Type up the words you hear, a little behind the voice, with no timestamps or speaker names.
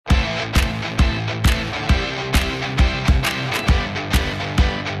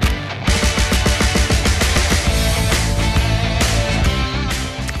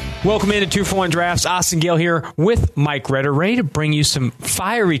Welcome into 2 for 1 Drafts. Austin Gale here with Mike Redder, ready to bring you some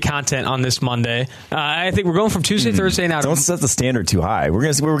fiery content on this Monday. I think we're going from Tuesday, Thursday, now. Don't set the standard too high. We're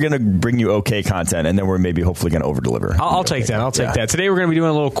gonna bring you okay content, and then we're maybe hopefully going to over-deliver. I'll take that. I'll take that. Today we're going to be doing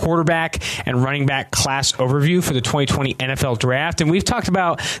a little quarterback and running back class overview for the 2020 NFL Draft. And we've talked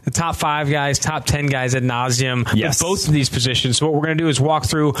about the top 5 guys, top 10 guys ad nauseum with both of these positions. So what we're going to do is walk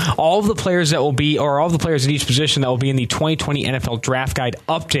through all of the players that will be, or all of the players at each position that will be in the 2020 NFL Draft Guide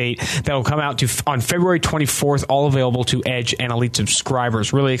update that will come out on February 24th, all available to Edge and Elite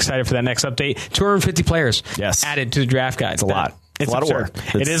subscribers. Really excited for that next update. 250 players added to the Draft Guide. It's a lot. It's a lot of work.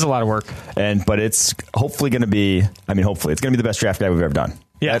 It is a lot of work. But it's hopefully going to be, hopefully it's going to be the best draft guide we've ever done.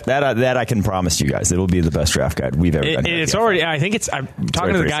 Yeah, that I can promise you guys. It'll be the best draft guide we've ever done. It's already. I think I'm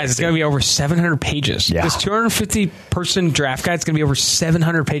talking to the guys. It's going to be over 700 pages. Yeah. This 250-person draft guide is going to be over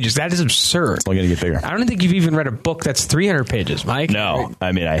 700 pages. That is absurd. It's only going to get bigger. I don't think you've even read a book that's 300 pages, Mike. No,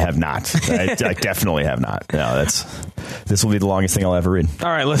 I have not. I definitely have not. No, this will be the longest thing I'll ever read. All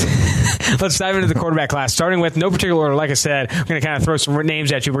right, let's dive into the quarterback class. Starting with no particular order. Like I said, we're going to kind of throw some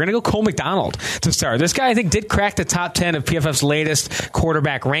names at you. We're going to go Cole McDonald to start. This guy, I think, did crack the top 10 of PFF's latest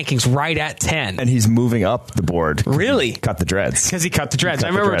quarterback rankings, right at 10. And he's moving up the board. Really? Cut the dreads. Because he cut the dreads. I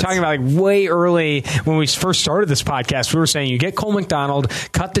remember talking about way early when we first started this podcast, we were saying you get Cole McDonald,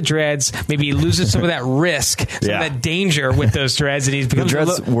 cut the dreads, maybe he loses some of that risk, some of that danger with those dreads, and he becomes the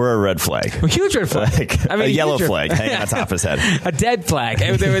dreads were a red flag. A huge red flag. A yellow flag hanging on top of his head. A dead flag.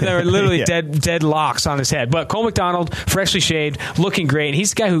 They were literally dead locks on his head. But Cole McDonald, freshly shaved, looking great. And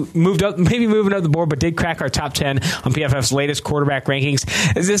he's the guy who moving up the board, but did crack our top 10 on PFF's latest quarterback rankings.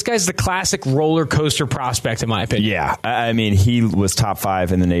 This guy's the classic roller coaster prospect, in my opinion. Yeah. He was top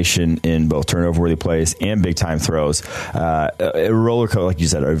 5 in the nation in both turnover-worthy plays and big-time throws. A roller coaster, like you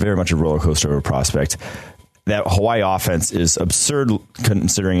said, very much a roller coaster of a prospect. That Hawaii offense is absurd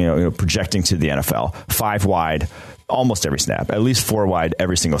considering projecting to the NFL. 5 wide, almost every snap, at least 4 wide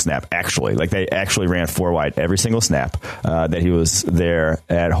every single snap. Actually, they actually ran 4 wide every single snap that he was there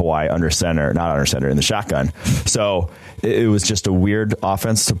at Hawaii not under center in the shotgun. So it was just a weird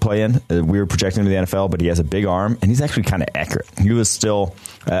offense to play in, weird projecting to the NFL. But he has a big arm and he's actually kind of accurate. He was still,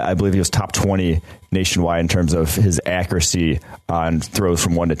 I believe, he was top 20 nationwide in terms of his accuracy on throws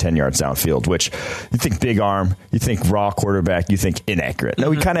from 1 to 10 yards downfield, which you think big arm, you think raw quarterback, you think inaccurate. No,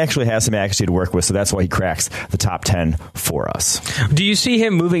 he kind of actually has some accuracy to work with, so that's why he cracks the top 10 for us. Do you see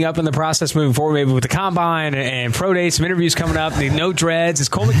him moving up in the process moving forward, maybe with the combine and pro days, some interviews coming up, no dreads? Is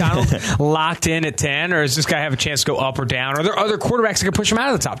Cole McDonald locked in at 10, or does this guy have a chance to go up or down? Are there other quarterbacks that can push him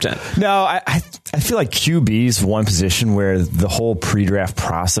out of the top 10? No, I feel like QB is one position where the whole pre-draft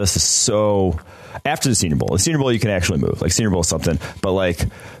process is so... After the Senior Bowl. The Senior Bowl, you can actually move. Like, Senior Bowl is something, but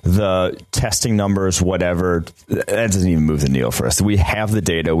the testing numbers, whatever, that doesn't even move the needle for us. We have the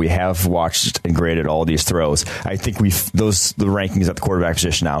data. We have watched and graded all these throws. I think the rankings at the quarterback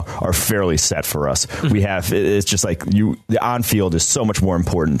position now are fairly set for us. We have, it's just the on-field is so much more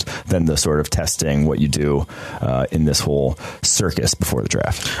important than the sort of testing, what you do in this whole circus before the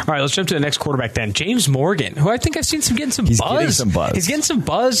draft. All right, let's jump to the next quarterback then. James Morgan, who I think I've seen getting some buzz. He's getting some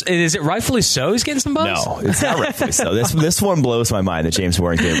buzz. Is it rightfully so? He's getting some buzz? No, it's not rightfully so. This one blows my mind that James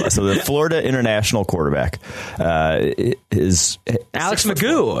Morgan gave us. So the Florida International quarterback is Alex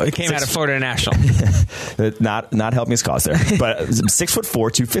Magoo came out of Florida International. not helping his cause there, but 6'4",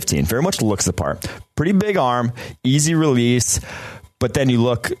 215, very much looks the part. Pretty big arm, easy release, but then you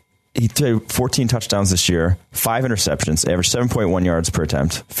look. He threw 14 touchdowns this year, 5 interceptions, averaged 7.1 yards per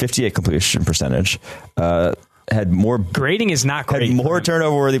attempt, 58 completion percentage. Had more grading is not great. Had more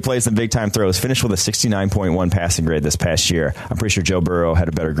turnover-worthy plays than big-time throws. Finished with a 69.1 passing grade this past year. I'm pretty sure Joe Burrow had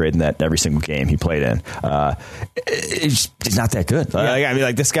a better grade than that in every single game he played in. He's not that good.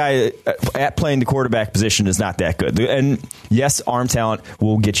 Yeah. This guy at playing the quarterback position is not that good. And yes, arm talent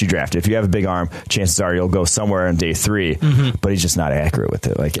will get you drafted. If you have a big arm, chances are you'll go somewhere on day 3. But he's just not accurate with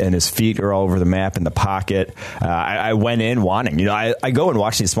it. And his feet are all over the map in the pocket. I went in wanting. I go and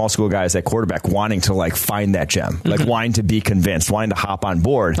watch these small school guys at quarterback wanting to find that gem. Wanting to be convinced, wanting to hop on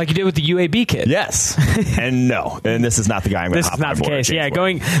board. Like you did with the UAB kid. Yes. And no. And this is not the guy I'm going to hop on board. This is not the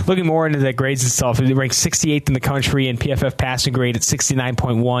case. Yeah, looking more into the grades itself, he ranks 68th in the country in PFF passing grade at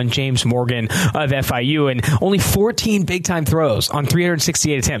 69.1. James Morgan of FIU, and only 14 big-time throws on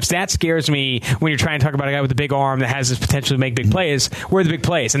 368 attempts. That scares me when you're trying to talk about a guy with a big arm that has this potential to make big plays. Where are the big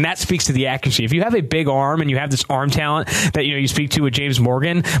plays? And that speaks to the accuracy. If you have a big arm and you have this arm talent that you speak to with James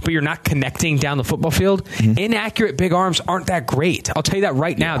Morgan, but you're not connecting down the football field, and inaccurate big arms aren't that great. I'll tell you that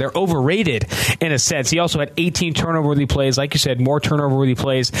right now. They're overrated in a sense. He also had 18 turnover-worthy plays. Like you said, more turnover-worthy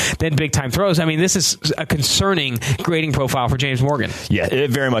plays than big-time throws. I mean, this is a concerning grading profile for James Morgan. Yeah,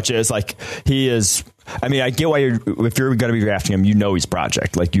 it very much is. Like, he is... I mean, I get why if you're going to be drafting him, he's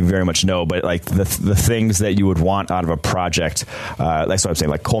project. Like, you very much know. But, like, the things that you would want out of a project, that's what I'm saying.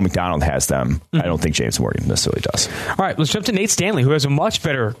 Like, Cole McDonald has them. Mm-hmm. I don't think James Morgan necessarily does. All right, let's jump to Nate Stanley, who has a much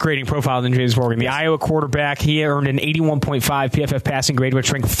better grading profile than James Morgan. The Iowa quarterback, he earned an 81.5 PFF passing grade,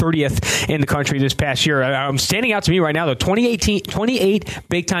 which ranked 30th in the country this past year. Standing out to me right now, though, 28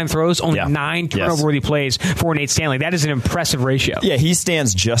 big-time throws, only 9 turnover-worthy plays for Nate Stanley. That is an impressive ratio. Yeah, he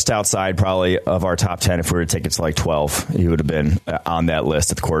stands just outside probably of our top 10. If we were to take it to like 12, he would have been on that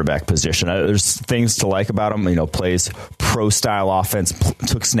list at the quarterback position. There's things to like about him. Plays pro-style offense,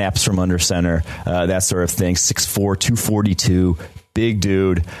 took snaps from under center, that sort of thing. 6'4", 242. Big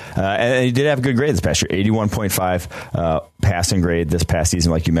dude. And he did have a good grade this past year. 81.5 passing grade this past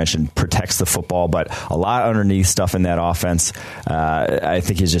season, like you mentioned, protects the football, but a lot underneath stuff in that offense. I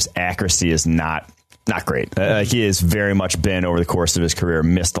think his just accuracy is not great. He has very much been, over the course of his career,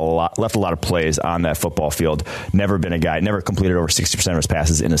 left a lot of plays on that football field. Never been a guy, never completed over 60% of his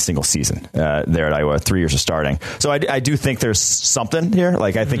passes in a single season there at Iowa, 3 years of starting. So I do think there's something here.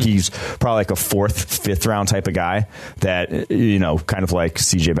 Like, I think he's probably like a 4th, 5th round type of guy that, kind of like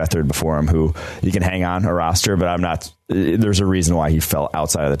CJ Beathard before him, who you can hang on a roster, but I'm not. There's a reason why he fell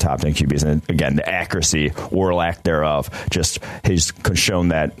outside of the top 10 QBs. And again, the accuracy or lack thereof, just he's shown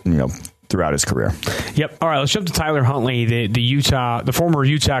that, throughout his career. Yep. All right, let's jump to Tyler Huntley, the former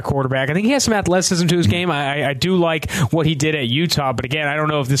Utah quarterback. I think he has some athleticism to his game. I do like what he did at Utah, but again, I don't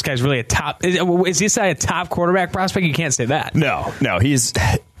know if this guy's really a top. Is this guy a top quarterback prospect? You can't say that. No, he's.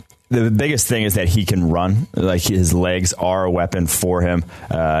 The biggest thing is that he can run. Like, his legs are a weapon for him.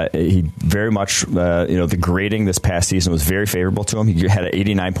 He very much, the grading this past season was very favorable to him. He had an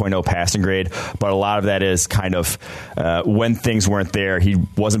 89.0 passing grade, but a lot of that is kind of when things weren't there, he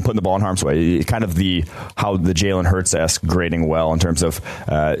wasn't putting the ball in harm's way. Kind of how the Jalen Hurts-esque grading well, in terms of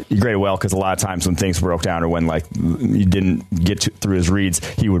he graded well because a lot of times when things broke down or when he didn't get through his reads,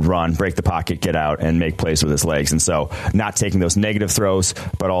 he would run, break the pocket, get out, and make plays with his legs. And so, not taking those negative throws,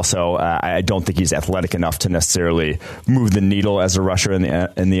 but also I don't think he's athletic enough to necessarily move the needle as a rusher in the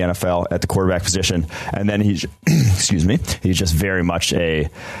NFL at the quarterback position. And then he's just very much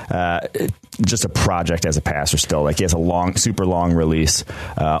just a project as a passer still. Like, he has a super long release,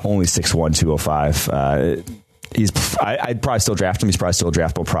 only 6'1", 205. I'd probably still draft him. He's probably still a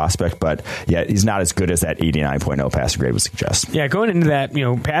draftable prospect, but yeah, he's not as good as that 89.0 passing grade would suggest. Yeah, going into that,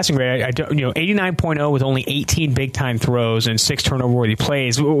 passing grade, 89.0 with only 18 big time throws and 6 turnover-worthy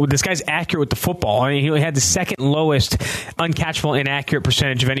plays. This guy's accurate with the football. I mean, he had the second lowest uncatchable inaccurate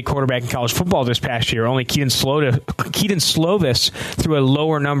percentage of any quarterback in college football this past year. Only Keaton Slovis threw a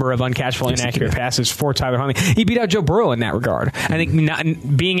lower number of uncatchable inaccurate passes for Tyler Huntley. He beat out Joe Burrow in that regard. I think not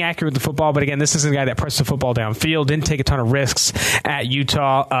being accurate with the football, but again, this is a guy that pressed the football down field, didn't take a ton of risks at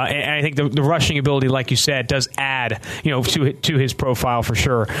Utah, and I think the rushing ability, like you said, does add to his profile for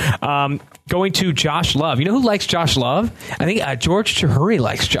sure. Going to Josh Love, who likes Josh Love? I think George Chahuri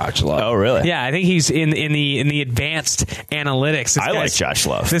likes Josh Love. Oh, really? Yeah, I think he's in the advanced analytics. I like Josh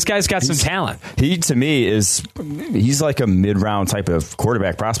Love. This guy's got some talent. He, to me, he's like a mid-round type of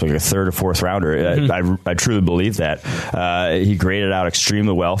quarterback prospect, a 3rd or 4th rounder. Mm-hmm. I truly believe that. He graded out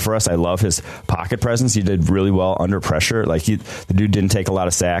extremely well for us. I love his pocket presence. He did really well under pressure. Like, the dude didn't take a lot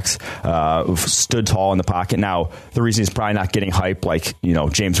of sacks, stood tall in the pocket. Now, the reason he's probably not getting hype like,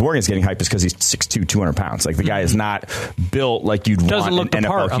 James Morgan's getting hype is because he's 6'2", 200 pounds. Like, the guy is not built like you'd want an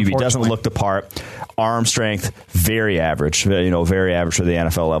NFL QB. Doesn't look the part. Arm strength, very average, very average for the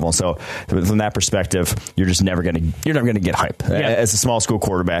NFL level. So from that perspective, you're never going to get hype. Yeah. As a small school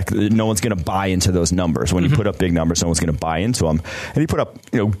quarterback, no one's going to buy into those numbers. When you put up big numbers, no one's going to buy into them. And he put up,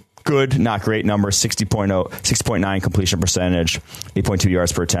 good, not great numbers, 6.9 completion percentage, 8.2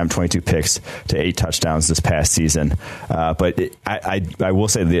 yards per attempt, 22 picks to 8 touchdowns this past season. But I will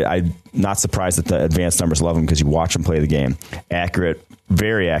say that I'm not surprised that the advanced numbers love him, because you watch him play the game. Accurate,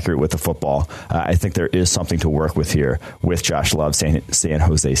 very accurate with the football. I think there is something to work with here with Josh Love, San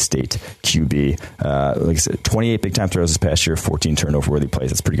Jose State QB. Like I said, 28 big-time throws this past year, 14 turnover-worthy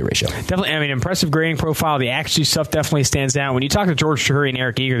plays. That's a pretty good ratio. Definitely, impressive grading profile. The accuracy stuff definitely stands out. When you talk to George Chahuri and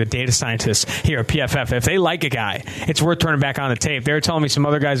Eric Eager, the data scientists here at PFF, if they like a guy, it's worth turning back on the tape. They're telling me some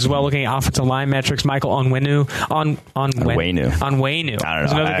other guys as well, looking at offensive line metrics. Michael Onwenu. I don't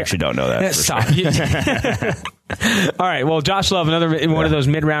know. I actually don't know that. Stop. All right. Well, Josh Love, another one of those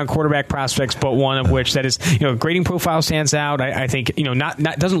mid-round quarterback prospects, but one of which that is, grading profile stands out. I think, not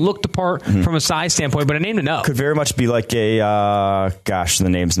doesn't look the part from a size standpoint, but a name to know. Could very much be like a, the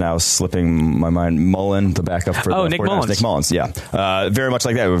name's now slipping my mind. Mullen, the backup for the Nick Mullins. Nick Mullins, yeah. Very much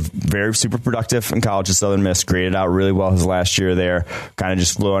like that. Very super productive in college at Southern Miss. Graded out really well his last year there. Kind of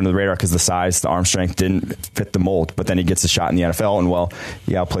just flew under the radar because the size, the arm strength didn't fit the mold. But then he gets a shot in the NFL, and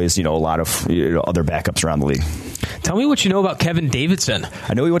he outplays a lot of other backups around the league. Tell me what you know about Kevin Davidson.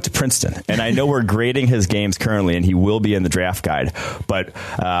 I know he went to Princeton, and I know we're grading his games currently, and he will be in the draft guide. But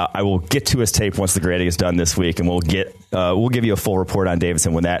I will get to his tape once the grading is done this week, and we'll give you a full report on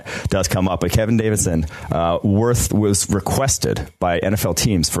Davidson when that does come up. But Kevin Davidson, was requested by NFL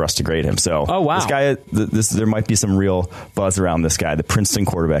teams for us to grade him. So, this guy, there might be some real buzz around this guy, the Princeton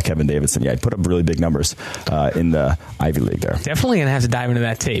quarterback, Kevin Davidson. Yeah, he put up really big numbers in the Ivy League there. Definitely going to have to dive into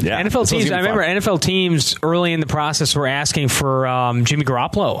that tape. Yeah, NFL teams, I remember NFL teams early in the process were asking for Jimmy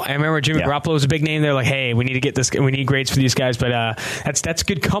Garoppolo. I remember Jimmy Garoppolo was a big name. They're like, hey, we need to get this. We need grades for these guys. But that's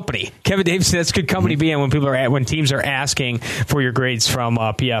good company. Kevin Davidson, that's good company to be in when teams are asking for your grades from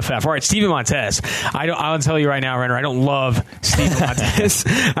PFF. All right, Steven Montez. I'll tell you right now, Renner, I don't love Steven Montez.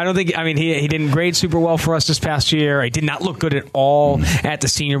 I don't think. I mean, he didn't grade super well for us this past year. He did not look good at all at the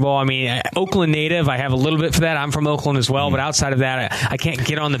Senior Bowl. I mean, Oakland native. I have a little bit for that. I'm from Oakland as well, but outside of that, I can't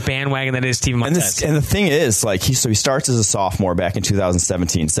get on the bandwagon that is Steven Montez. And the thing is, he starts as a sophomore back in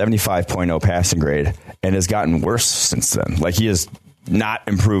 2017, 75.0 passing grade, and has gotten worse since then. He has not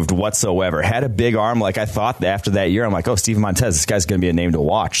improved whatsoever. Had a big arm. I thought after that year, I'm like, Steven Montez, this guy's going to be a name to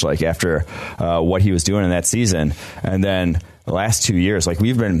watch. After what he was doing in that season, and then the last 2 years,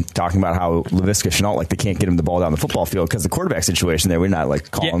 we've been talking about how Laviska Shenault, they can't get him the ball down the football field because the quarterback situation there. We're not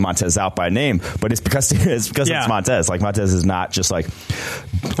calling Montez out by name, but it's because it's Montez. Montez is not just has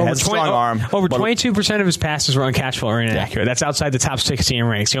a strong arm. Over 22% of his passes were uncatchable or inaccurate. That's outside the top 16 in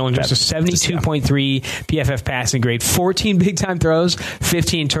ranks. He only just a 72.3 PFF passing grade, 14 big time throws,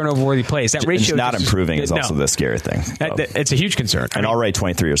 15 turnover worthy plays. That ratio not improving is also the scary thing. It's a huge concern. And already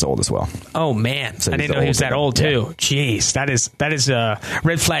 23 years old as well. Oh man, so I didn't know he was that old too. Jeez, that is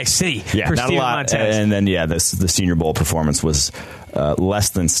red flag city for Steven Montez. And then the Senior Bowl performance was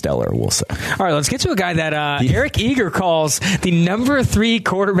less than stellar, we'll say. All right, let's get to a guy that Eric Eager calls the number 3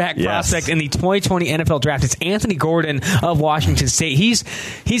 quarterback prospect in the 2020 NFL Draft. It's Anthony Gordon of Washington State. He's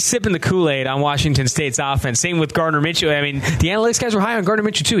sipping the Kool-Aid on Washington State's offense. Same with Gardner Minshew. I mean, the analytics guys were high on Gardner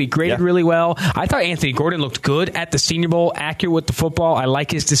Minshew too. He graded really well. I thought Anthony Gordon looked good at the Senior Bowl, accurate with the football. I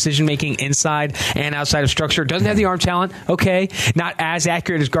like his decision-making inside and outside of structure. Doesn't have the arm talent. Okay. Not as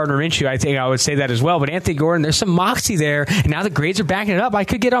accurate as Gardner Minshew. I think I would say that as well. But Anthony Gordon, there's some moxie there. And now the grades are backing it up. I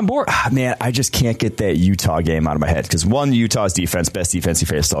could get on board. Man, I just can't get that Utah game out of my head because Utah's defense, best defense he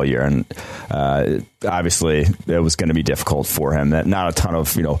faced all year, and obviously it was going to be difficult for him. Not a ton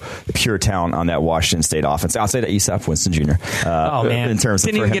of pure talent on that Washington State offense outside of Easop Winston Jr. Oh man, in terms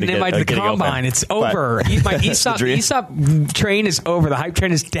didn't of even get an invite to the combine. It's over. My Easop train is over. The hype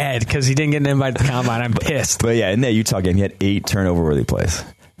train is dead because he didn't get an invite to the combine. I'm pissed. But in that Utah game, he had 8 turnover-worthy plays,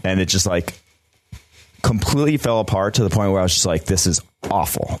 and it just completely fell apart to the point where I was just like, this is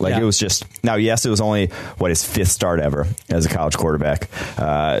awful. It was just, now, yes, it was only his 5th start ever as a college quarterback.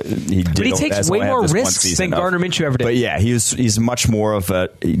 But he takes way more risks than Gardner Minshew ever did. But he's much more of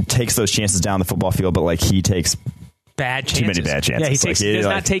he takes those chances down the football field, but he takes bad chances. Too many bad chances. Yeah, he does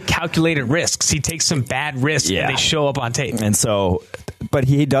not take calculated risks. He takes some bad risks and they show up on tape. And so, but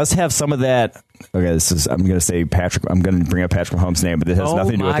he does have some of that. Okay, I'm going to say Patrick. I'm going to bring up Patrick Mahomes' name, but this has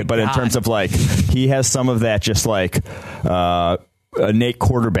nothing to do with it. But in terms of he has some of that, just innate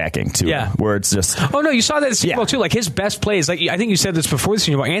quarterbacking to him, where it's just. Oh no, you saw that in the Super Bowl too. His best plays, I think you said this before the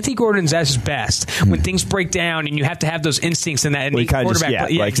Senior Bowl. Anthony Gordon's at his best when things break down and you have to have those instincts in that innate quarterback.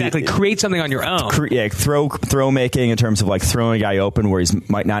 Exactly. Create something on your own. Throw making in terms of throwing a guy open where he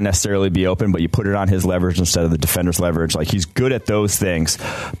might not necessarily be open, but you put it on his leverage instead of the defender's leverage. He's good at those things,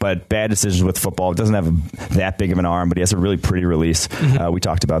 but bad decisions with football. Doesn't have that big of an arm, but he has a really pretty release. We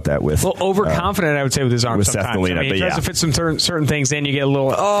talked about that with overconfident. I would say with his arm with sometimes. Seth Molina, he tries to fit some certain things. Then you get a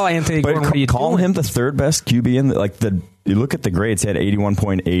little, Anthony Gordon, what are you calling doing? him the 3rd best QB in you look at the grades. He had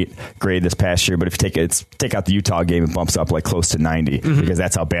 81.8 grade this past year, but if you take out the Utah game, it bumps up close to 90 because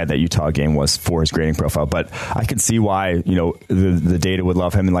that's how bad that Utah game was for his grading profile. But I can see why the data would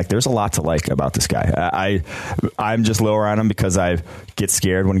love him, and there's a lot to like about this guy. I'm just lower on him because I get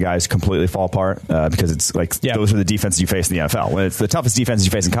scared when guys completely fall apart because it's those are the defenses you face in the NFL. When it's the toughest defenses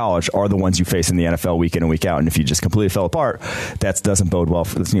you face in college are the ones you face in the NFL week in and week out, and if you just completely fell apart, that doesn't bode well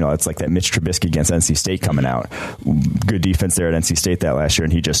for it's like that Mitch Trubisky against NC State coming out. Good defense there at NC State that last year,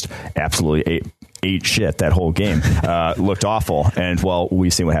 and he just absolutely ate shit that whole game. Looked awful. And, well,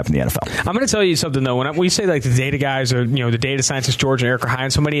 we've seen what happened in the NFL. I'm going to tell you something, though. When we say, like, the data guys or, the data scientists, George and Eric are high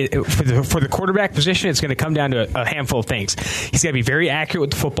on somebody, for the quarterback position, it's going to come down to a handful of things. He's got to be very accurate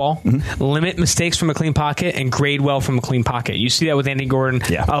with the football, limit mistakes from a clean pocket, and grade well from a clean pocket. You see that with Andy Gordon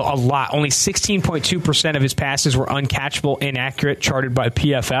a lot. Only 16.2% of his passes were uncatchable, inaccurate, charted by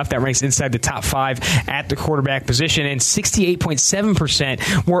PFF. That ranks inside the top 5 at the quarterback position, and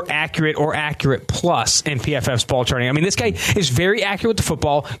 68.7% were accurate or accurate plus in PFF's ball charting. I mean, this guy is very accurate with the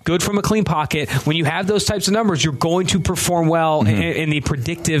football, good from a clean pocket. When you have those types of numbers, you're going to perform well in the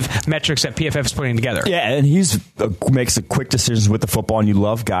predictive metrics that PFF is putting together. Yeah, and he's makes quick decisions with the football, and you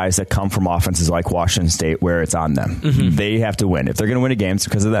love guys that come from offenses like Washington State where it's on them. They have to win. If they're going to win a game, it's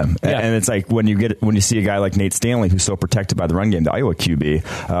because of them. Yeah. And it's like when you see a guy like Nate Stanley, who's so protected by the run game, the Iowa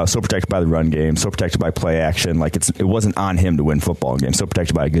QB, so protected by the run game, so protected by play action, like it wasn't on him to win football games, so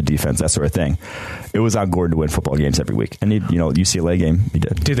protected by a good defense, that sort of thing. It was on Gordon to win football games every week. And UCLA game, he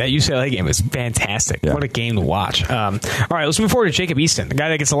did. Dude, that UCLA game was fantastic. Yeah. What a game to watch. All right, let's move forward to Jacob Eason, the guy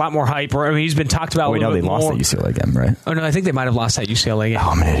that gets a lot more hype. I mean, he's been talked about a little bit more. They lost that UCLA game, right? Oh, no, I think they might have lost that UCLA game.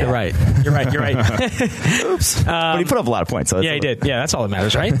 Oh, man. You're right. Oops. But he put up a lot of points. So he did. Yeah, that's all that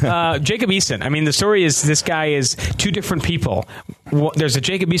matters, right? Jacob Eason. I mean, the story is this guy is two different people. There's a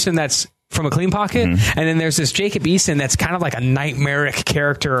Jacob Eason that's from a clean pocket, and then there's this Jacob Eason that's kind of like a nightmaric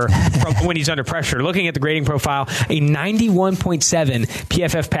character from when he's under pressure. Looking at the grading profile, a 91.7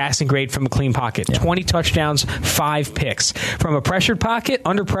 PFF passing grade from a clean pocket, 20 touchdowns, 5 picks. From a pressured pocket,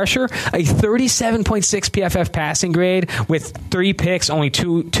 under pressure, a 37.6 PFF passing grade with 3 picks, only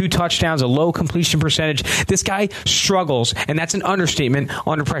two touchdowns, a low completion percentage. This guy struggles, and that's an understatement,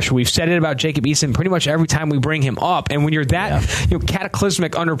 under pressure. We've said it about Jacob Eason pretty much every time we bring him up, and when you're that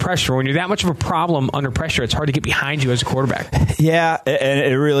cataclysmic under pressure, when you're that much of a problem under pressure, it's hard to get behind you as a quarterback. Yeah,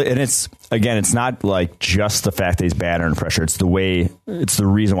 and it's not like just the fact that he's bad under pressure. It's the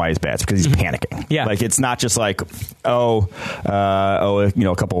reason why he's bad. It's because he's panicking. Yeah, like it's not just like a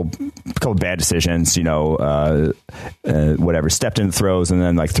couple bad decisions. Whatever, stepped in throws and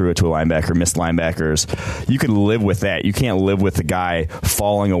then like threw it to a linebacker, missed linebackers. You can live with that. You can't live with the guy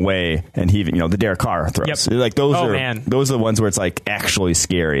falling away and heaving. The Derek Carr throws. Yep. Like those are the ones where it's like actually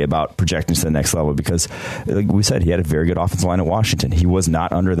scary about projecting to the next level, because like we said, he had a very good offensive line at Washington. He was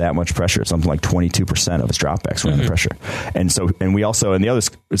not under that much pressure. Something like 22% of his dropbacks were under pressure. And the other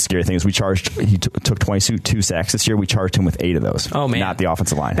scary thing is he took 22 sacks this year. We charged him with 8 of those. Oh man, not the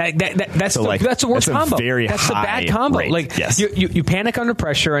offensive line. That's the worst combo. That's a bad combo. Rate. Like yes. you panic under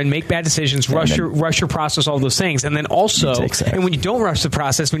pressure and make bad decisions, rush your process, all those things, and then also, and when you don't rush the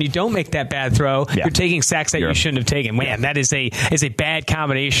process, when you don't make that bad throw, you're taking sacks that you shouldn't have taken. Man, that is a bad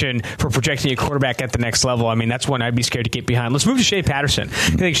combination for projecting a quarterback at the next level. I mean, that's one I'd be scared to get behind. Let's move to Shea Patterson.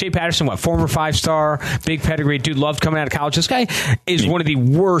 I think Shea Patterson, former 5-star, big pedigree, dude, loved coming out of college. This guy is one of the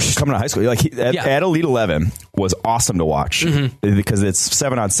worst. Coming out of high school, at Elite 11 was awesome to watch because it's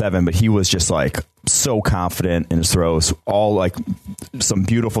 7-on-7, but he was just like so confident in his throws, all like some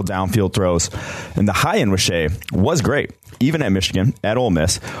beautiful downfield throws. And the high end with Shea was great. Even at Michigan, at Ole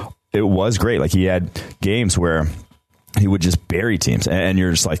Miss, it was great. Like he had games where he would just bury teams, and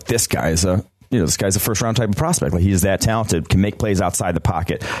you're just like, this guy's a first round type of prospect. Like he's that talented, can make plays outside the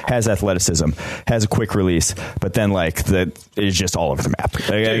pocket, has athleticism, has a quick release, but then is just all over the map.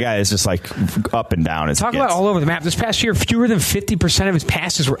 The guy is just like up and down. Talk about all over the map. This past year, fewer than 50% of his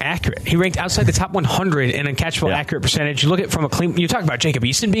passes were accurate. He ranked outside the top 100 in uncatchable accurate percentage. You look at from a clean. You talk about Jacob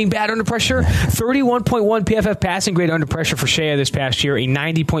Eason being bad under pressure. 31.1 PFF passing grade under pressure for Shea this past year. A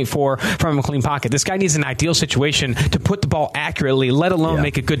 90.4 from a clean pocket. This guy needs an ideal situation to put the ball accurately, let alone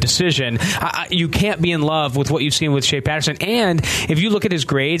make a good decision. You can't be in love with what you've seen with Shea Patterson. And if you look at his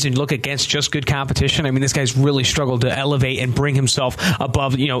grades and look against just good competition, I mean, this guy's really struggled to elevate and bring himself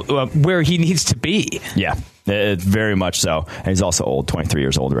above, where he needs to be. Yeah. Very much so. And he's also old, 23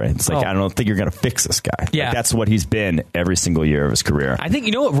 years old, right? It's like, I don't think you're going to fix this guy. Yeah. Like, that's what he's been every single year of his career. I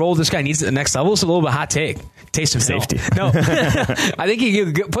think, what role this guy needs at the next level is a little bit hot take. Taysom safety. Hill. No. I think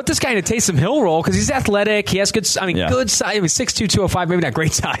you could put this guy in a Taysom Hill role because he's athletic. He has good size. 6'2", 205, maybe not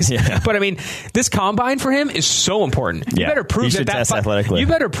great size. Yeah. But, this combine for him is so important. You better prove athletically. You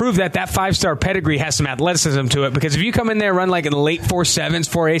better prove that 5-star pedigree has some athleticism to it, because if you come in there run like in the late 4.7s,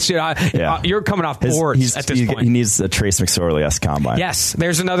 4.8s, you're coming off boards at this point. He needs a Trace McSorley-esque combine. Yes,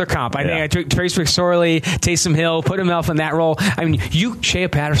 there's another comp. I think I took Trace McSorley, Taysom Hill, put himself in that role. Shea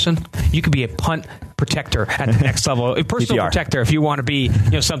Patterson, you could be a punt protector at the next level. A personal protector if you want to be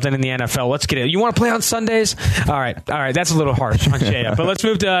something in the NFL. Let's get it. You want to play on Sundays? All right. That's a little harsh on Shea. But let's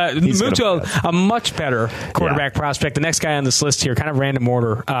move to a much better quarterback prospect. The next guy on this list here, kind of random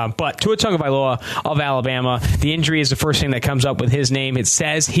order, but Tua Tagovailoa of Alabama. The injury is the first thing that comes up with his name.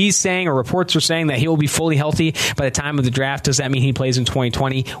 He's saying, or reports are saying, that he will be fully healthy by the time of the draft. Does that mean he plays in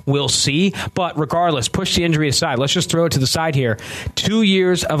 2020? We'll see. But regardless, push the injury aside. Let's just throw it to the side here. 2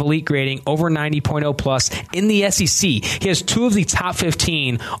 years of elite grading, over 90.0 plus in the SEC. He has 2 of the top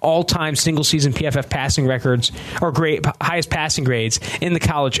 15 all-time single-season PFF passing records, or highest passing grades in the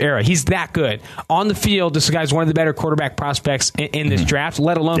college era. He's that good. On the field, this guy's one of the better quarterback prospects in this draft,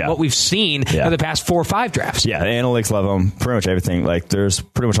 let alone what we've seen in the past 4 or 5 drafts. Yeah, the analytics love him. Pretty much everything. Like, there's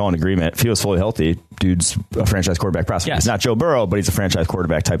pretty much all in agreement. If he was fully healthy, dude's a franchise quarterback prospect. Yes. He's not Joe Burrow, but he's a franchise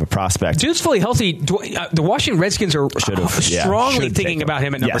quarterback type of prospect. Dude's fully healthy. The Washington Redskins are strongly thinking about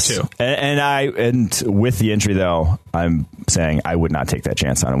him at number 2. And with the injury, though, I'm saying I would not take that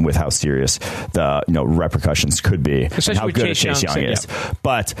chance on him with how serious the repercussions could be, especially and how good Chase Young is. Yeah.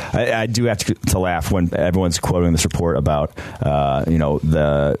 But I do have to laugh when everyone's quoting this report about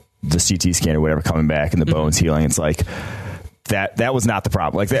the CT scan or whatever coming back and the bones healing. It's like that was not the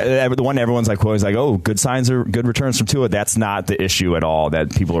problem. Like the one everyone's like quoting is like, oh, good signs or good returns from Tua. That's not the issue at all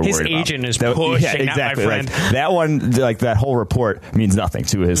that people are worried about. His agent is pushing that, my friend. Like, that one, like that whole report means nothing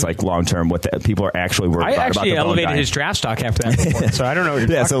to his like long term. What people are actually worried about. I actually elevated his draft stock after that report, so I don't know what you're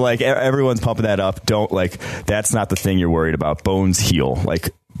talking so like everyone's pumping that up. That's not the thing you're worried about. Bones heal.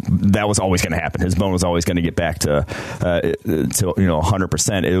 Like, that was always going to happen. His bone was always going to get back to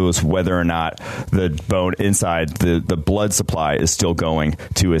 100%. It was whether or not the bone inside the blood supply is still going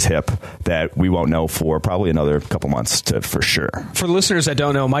to his hip that we won't know for probably another couple months for sure. For the listeners that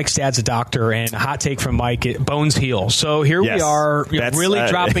don't know, Mike's dad's a doctor, and a hot take from Mike: bones heal. So here we are, really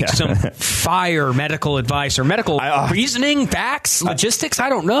dropping some fire medical advice or medical reasoning, facts, logistics. I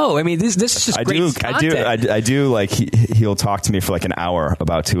don't know. I mean, this is just great content. I do. Like he'll talk to me for like an hour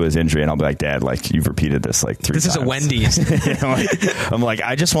about Tua's injury, and I'll be like, Dad, like you've repeated this like 3 times. This is a Wendy's. I'm like,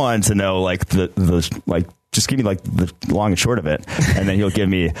 I just wanted to know like the like. Just give me like the long and short of it, and then he'll give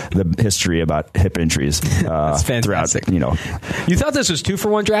me the history about hip injuries throughout. You thought this was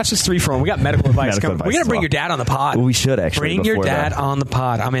 2-for-1 drafts? It's 3-for-1. We got medical advice. We're gonna bring your dad on the pod. Well, we should actually bring your dad on the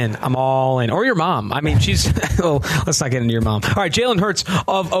pod. I'm in. I'm all in. Or your mom. I mean, she's. Well, let's not get into your mom. All right, Jalen Hurts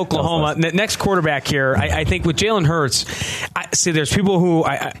of Oklahoma, next quarterback here. I think with Jalen Hurts, there's people who,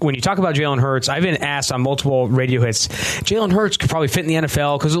 when you talk about Jalen Hurts, I've been asked on multiple radio hits. Jalen Hurts could probably fit in the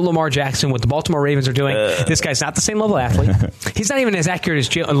NFL because of Lamar Jackson, what the Baltimore Ravens are doing. This guy's not the same level athlete. He's not even as accurate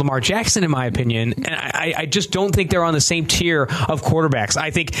as Lamar Jackson, in my opinion. And I just don't think they're on the same tier of quarterbacks. I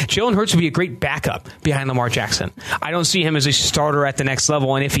think Jalen Hurts would be a great backup behind Lamar Jackson. I don't see him as a starter at the next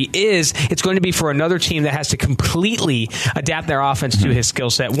level. And if he is, it's going to be for another team that has to completely adapt their offense to his skill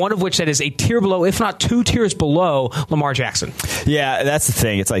set. One of which that is a tier below, if not 2 tiers below, Lamar Jackson. Yeah, that's the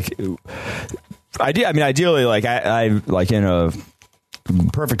thing. It's like, ideally, like I like in a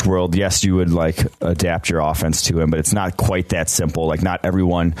perfect world, yes, you would like adapt your offense to him, but it's not quite that simple. Like not every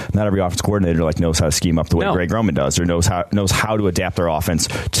offense coordinator like knows how to scheme up the way Greg Roman does, or knows how to adapt their offense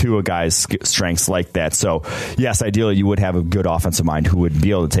to a guy's strengths like that. So yes, ideally you would have a good offensive mind who would be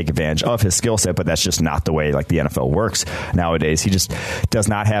able to take advantage of his skill set, but that's just not the way like the NFL works nowadays. He just does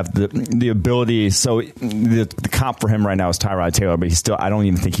not have the ability. So the comp for him right now is Tyrod Taylor, but I don't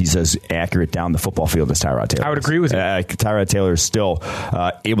even think he's as accurate down the football field as Tyrod Taylor. I would agree with you. Tyrod Taylor is still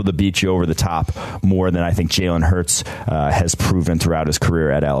able to beat you over the top more than I think Jalen Hurts has proven throughout his career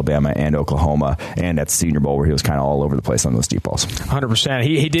at Alabama and Oklahoma and at the Senior Bowl, where he was kind of all over the place on those deep balls. 100%.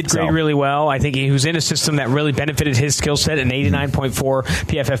 He did grade really well. I think he was in a system that really benefited his skill set. An 89.4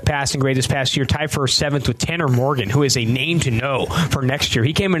 PFF passing grade this past year, tied for 7th with Tanner Morgan, who is a name to know for next year.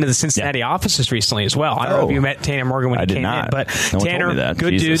 He came into the Cincinnati offices recently as well. I don't know if you met Tanner Morgan when he came in, but Tanner,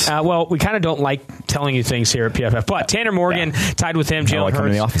 good dude. Well, we kind of don't like telling you things here at PFF, but Tanner Morgan tied with him. Jalen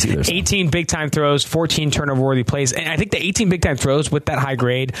Hurts, 18 big-time throws, 14 turnover-worthy plays. And I think the 18 big-time throws with that high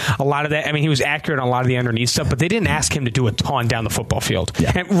grade, a lot of that, I mean, he was accurate on a lot of the underneath stuff, but they didn't ask him to do a ton down the football field.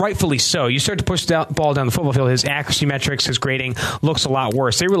 Yeah. And rightfully so. You start to push the ball down the football field, his accuracy metrics, his grading looks a lot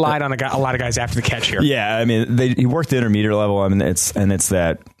worse. They relied on a lot of guys after the catch here. Yeah, I mean, he worked the intermediate level. I mean, it's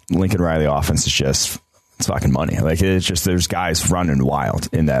that Lincoln Riley offense is just... it's fucking money. Like it's just there's guys running wild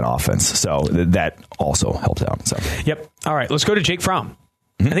in that offense, so that also helped out. So yep. All right, let's go to Jake Fromm.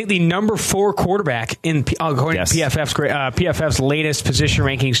 I think the number 4 quarterback according to PFF's latest position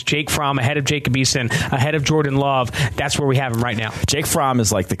rankings, Jake Fromm ahead of Jacob Eason, ahead of Jordan Love. That's where we have him right now. Jake Fromm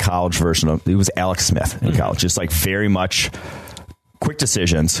is like the college version of, he was Alex Smith in college, just like very much quick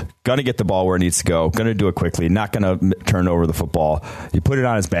decisions, going to get the ball where it needs to go, going to do it quickly, not going to turn over the football. You put it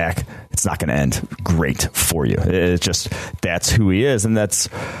on his back, it's not going to end great for you. It's just, that's who he is, and that's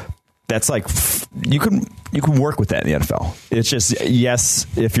like, you can work with that in the NFL. It's just, yes,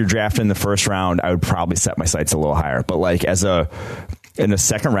 if you're drafted in the first round, I would probably set my sights a little higher. But like in a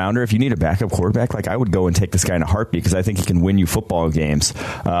second rounder, if you need a backup quarterback, like I would go and take this guy in a heartbeat because I think he can win you football games.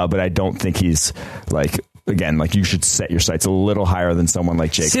 But I don't think he's like, again, like you should set your sights a little higher than someone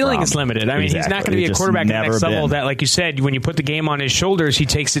like Jake Ceiling Fromm. is limited. I mean, he's not going to be a quarterback at the next level that, like you said, when you put the game on his shoulders, he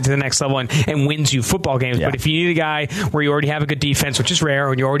takes it to the next level and wins you football games. Yeah. But if you need a guy where you already have a good defense, which is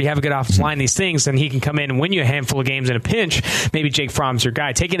rare, and you already have a good offensive line, these things, then he can come in and win you a handful of games in a pinch. Maybe Jake Fromm's your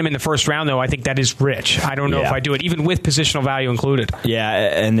guy. Taking him in the first round, though, I think that is rich. I don't know if I do it, even with positional value included. Yeah,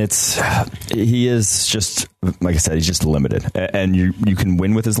 and he is just, like I said, he's just limited. And you can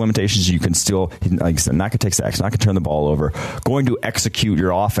win with his limitations. You can still, like I said, not going to take sacks, not going to turn the ball over, going to execute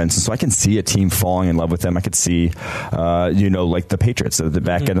your offense. And so I can see a team falling in love with him. I could see, like the Patriots at the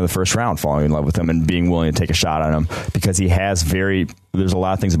back end of the first round falling in love with him and being willing to take a shot on him because he has there's a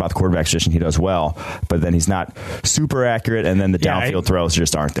lot of things about the quarterback position he does well, but then he's not super accurate, and then the downfield throws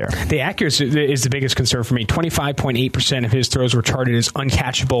just aren't there. The accuracy is the biggest concern for me. 25.8% of his throws were charted as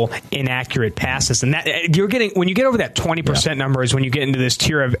uncatchable, inaccurate passes, and that when you get over that 20% number is when you get into this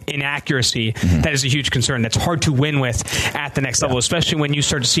tier of inaccuracy. That is a huge concern. That's hard to win with at the next level, especially when you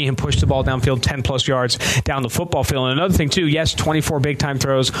start to see him push the ball downfield 10 plus yards down the football field. And another thing too, yes, 24 big time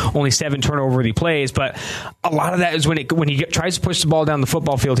throws, only 7 turnover-worthy plays, but a lot of that is when he tries to push the ball down the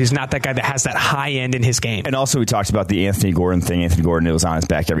football field, he's not that guy that has that high end in his game. And also we talked about the Anthony Gordon thing. Anthony Gordon, it was on his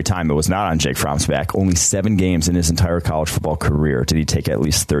back every time. It was not on Jake Fromm's back. Only 7 games in his entire college football career did he take at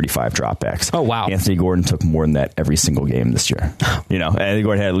least 35 dropbacks. Oh, wow. Anthony Gordon took more than that every single game this year. Anthony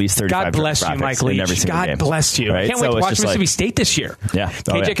Gordon had at least 35 God bless you, Mike Leach. in every single game. God bless you. Right? I can't wait to watch Mississippi State this year. Yeah.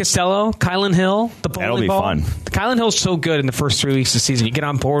 KJ Costello, Kylan Hill, the bowling ball. That'll be fun. Kylan Hill's so good in the first 3 weeks of the season. You get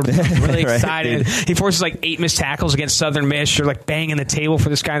on board with him, really excited. He forces like 8 missed tackles against Southern Miss. You're like banging the table for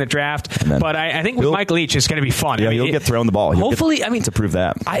this guy in the draft. But I think with Mike Leach, it's going to be fun. Yeah, he'll get thrown the ball. Hopefully, to prove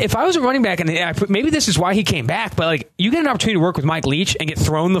that. If I was a running back, and maybe this is why he came back, but like you get an opportunity to work with Mike Leach and get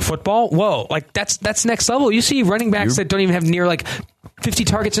thrown the football. Whoa, like that's next level. You see running backs that don't even have near like 50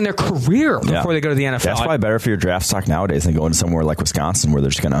 targets in their career before they go to the NFL. That's probably better for your draft stock nowadays than going to somewhere like Wisconsin where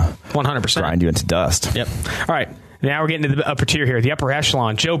they're just going to 100% grind you into dust. Yep. All right. Now we're getting to the upper tier here, the upper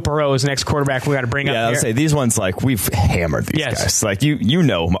echelon. Joe Burrow is the next quarterback we got to bring up here. Yeah, I'll say these ones, like, we've hammered these guys. Like, you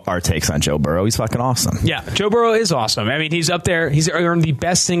know our takes on Joe Burrow. He's fucking awesome. Yeah, Joe Burrow is awesome. I mean, he's up there. He's earned the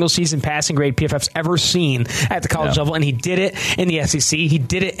best single-season passing grade PFF's ever seen at the college level, and he did it in the SEC. He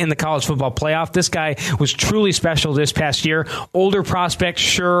did it in the college football playoff. This guy was truly special this past year. Older prospect,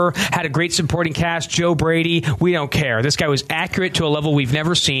 sure, had a great supporting cast. Joe Brady, we don't care. This guy was accurate to a level we've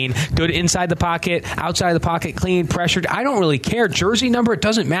never seen. Good inside the pocket, outside of the pocket, clean, pressured. I don't really care. Jersey number, it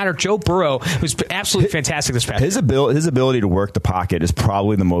doesn't matter. Joe Burrow was absolutely fantastic this past year. His ability to work the pocket is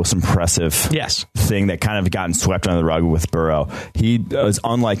probably the most impressive thing that kind of gotten swept under the rug with Burrow. He is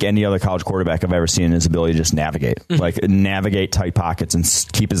unlike any other college quarterback I've ever seen in his ability to just navigate. Like navigate tight pockets and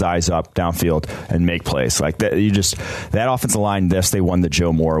keep his eyes up downfield and make plays. Like that offensive line, they won the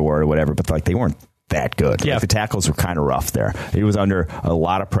Joe Moore Award or whatever, but like they weren't that good. Yeah. Like the tackles were kind of rough there. He was under a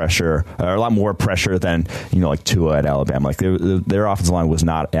lot of pressure, or a lot more pressure than, like Tua at Alabama. Like their offensive line was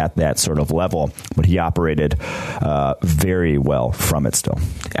not at that sort of level, but he operated very well from it still.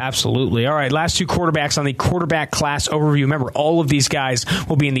 Absolutely. All right, last 2 quarterbacks on the quarterback class overview. Remember, all of these guys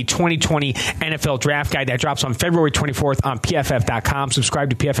will be in the 2020 NFL Draft Guide that drops on February 24th on PFF.com. Subscribe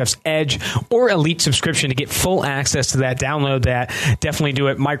to PFF's Edge or Elite subscription to get full access to that. Download that. Definitely do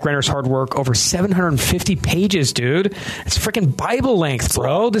it. Mike Renner's hard work, over 750 pages, dude. It's freaking Bible length,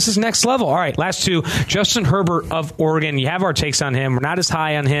 bro. This is next level. All right, last 2. Justin Herbert of Oregon. You have our takes on him. We're not as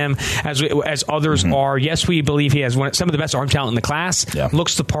high on him as others are. Yes, we believe he has some of the best arm talent in the class. Yeah.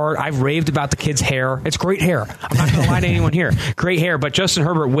 Looks the part. I've raved about the kid's hair. It's great hair. I'm not going to lie to anyone here. Great hair. But Justin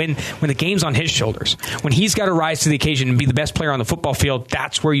Herbert, when the game's on his shoulders, when he's got to rise to the occasion and be the best player on the football field,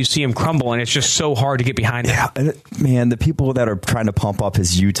 that's where you see him crumble, and it's just so hard to get behind him. Yeah, man, the people that are trying to pump up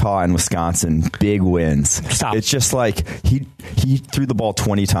his Utah and Wisconsin big wins. Stop. It's just like he threw the ball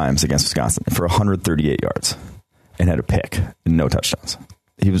 20 times against Wisconsin for 138 yards and had a pick and no touchdowns.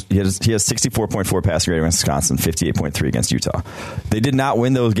 He has 64.4 passing rating against Wisconsin, 58.3 against Utah. They did not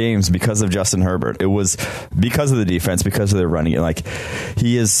win those games because of Justin Herbert. It was because of the defense, because of their running. Like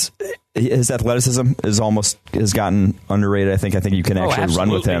his athleticism has gotten underrated. I think you can actually run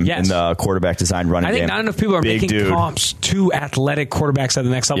with him in the quarterback design running game. I think not enough people are making comps to athletic quarterbacks at the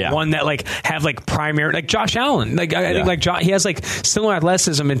next level. Yeah. One that have primary, like Josh Allen. I think he has similar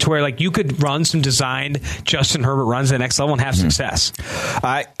athleticism into where you could run some designed Justin Herbert runs at the next level and have success.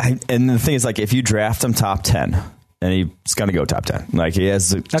 And the thing is, if you draft him top 10. And he's going to go top 10. He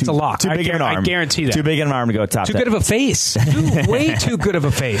has that's a lock. Too big of an arm. I guarantee that. Too big of an arm to go top 10. Too good of a face. Way too good of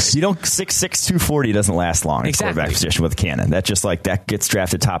a face. 6'6", 240 doesn't last long in quarterback position with a cannon. That's just that gets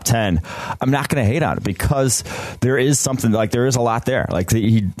drafted top 10. I'm not going to hate on it because there is something there is a lot there.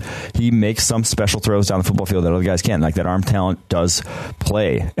 He makes some special throws down the football field that other guys can't. That arm talent does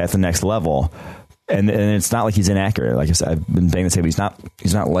play at the next level. And it's not like he's inaccurate. Like I said, I've been banging the table.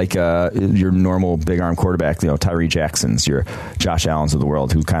 He's not like your normal big arm quarterback. Tyree Jacksons, your Josh Allens of the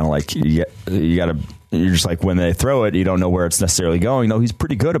world, who kind of you're just when they throw it, you don't know where it's necessarily going. No, he's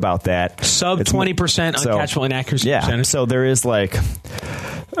pretty good about that. Sub 20% uncatchable inaccuracy percentage. So there is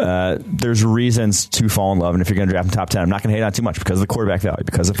there's reasons to fall in love, and if you're going to draft him top 10, I'm not going to hate on too much because of the quarterback value,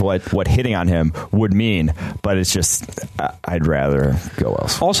 because of what hitting on him would mean. But it's just I'd rather go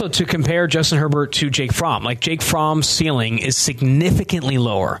else. Also, to compare Justin Herbert to Jake Fromm, Jake Fromm's ceiling is significantly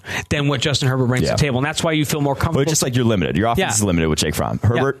lower than what Justin Herbert brings to the table, and that's why you feel more comfortable. But just you're limited. Your offense is limited with Jake Fromm.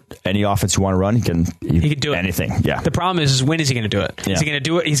 Herbert, any offense you want to run, he can do anything. Yeah. The problem is when is he going to do it? Is he going to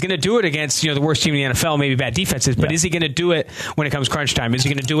do it? He's going to do it against the worst team in the NFL, maybe bad defenses. But is he going to do it when it comes crunch time? Is he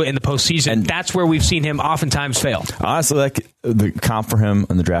going to do it in the postseason? And that's where we've seen him oftentimes fail. Honestly, the comp for him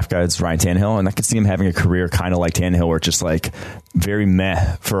in the draft guide is Ryan Tannehill, and I could see him having a career kind of like Tannehill, where it's just very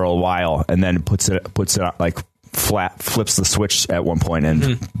meh for a while, and then puts it flips the switch at one point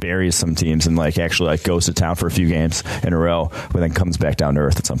and buries some teams and actually goes to town for a few games in a row, but then comes back down to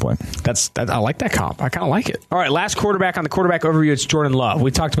earth at some point. I like that comp. I kind of like it. All right, last quarterback on the quarterback overview, it's Jordan Love. We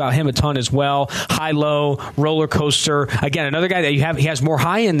talked about him a ton as well. High-low, roller coaster. Again, another guy that he has more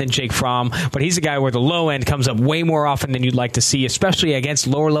high end than Jake Fromm, but he's a guy where the low end comes up way more often than you'd like to see, especially against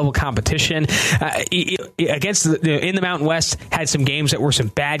lower level competition. Against in the Mountain West, had some games that were some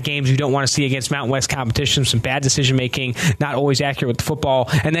bad games you don't want to see against Mountain West competition, some bad decision making, not always accurate with the football.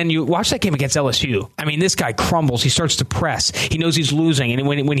 And then you watch that game against LSU. I mean, this guy crumbles. He starts to press. He knows he's losing, and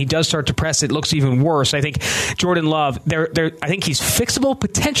when he does start to press, it looks even worse. I think Jordan Love, I think he's fixable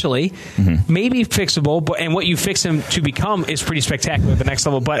potentially, maybe fixable, and what you fix him to become is pretty spectacular at the next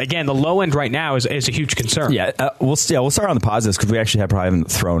level. But again, the low end right now is a huge concern. Yeah, we'll start on the positives because we actually probably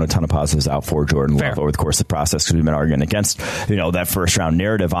haven't thrown a ton of positives out for Jordan Love over the course of the process because we've been arguing against that first round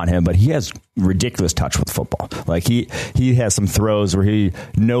narrative on him, but he has ridiculous touch with football. He has some throws where he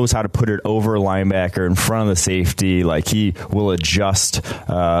knows how to put it over a linebacker in front of the safety. He will adjust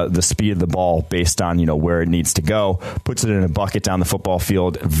the speed of the ball based on where it needs to go, puts it in a bucket down the football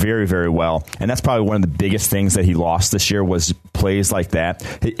field very, very well. And that's probably one of the biggest things that he lost this year was plays like that.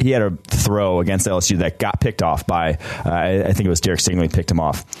 He had a throw against LSU that got picked off by I think it was Derek Stingley picked him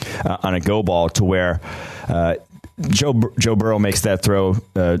off on a go ball to where Joe Burrow makes that throw.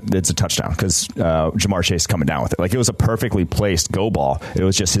 It's a touchdown because Jamar Chase is coming down with it. It was a perfectly placed go ball. It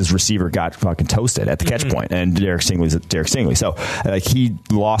was just his receiver got fucking toasted at the catch point, and Derek Stingley's Derek Stingley. So he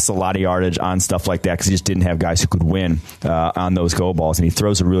lost a lot of yardage on stuff like that because he just didn't have guys who could win on those go balls, and he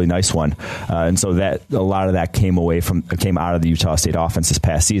throws a really nice one. And so that a lot of that came out of the Utah State offense this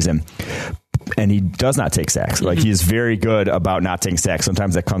past season. And he does not take sacks. He is very good about not taking sacks.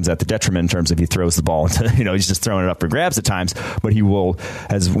 Sometimes that comes at the detriment in terms of he throws the ball. He's just throwing it up for grabs at times. But he had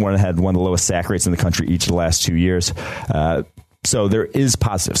one of the lowest sack rates in the country each of the last 2 years. So there is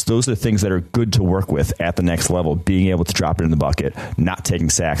positives. Those are the things that are good to work with at the next level. Being able to drop it in the bucket, not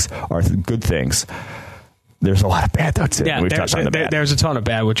taking sacks are good things. There's a lot of bad, though, too. Yeah, there's a ton of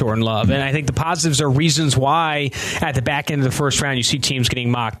bad with Jordan Love. And I think the positives are reasons why at the back end of the first round you see teams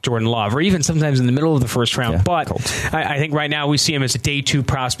getting mocked Jordan Love, or even sometimes in the middle of the first round. Yeah, but I think right now we see him as a day 2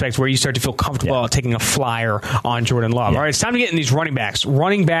 prospect where you start to feel comfortable taking a flyer on Jordan Love. Yeah. All right, it's time to get in these running backs.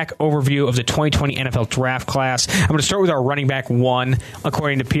 Running back overview of the 2020 NFL draft class. I'm going to start with our running back 1,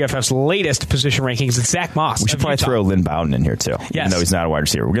 according to PFF's latest position rankings. It's Zach Moss. We should probably throw Lynn Bowden in here, too. Yes. Even though he's not a wide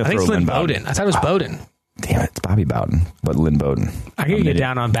receiver. We're going to throw Lynn Bowden. I thought it was Bowden. Damn it, it's Bobby Bowden, but Lynn Bowden. I can get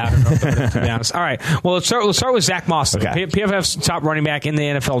down on Bowden, to be honest. All right, well, let's start with Zach Moss. Okay. PFF's top running back in the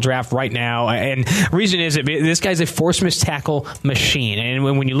NFL draft right now, and the reason is that this guy's a force miss tackle machine. And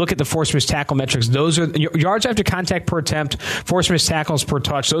when you look at the force miss tackle metrics, those are yards after contact per attempt, force miss tackles per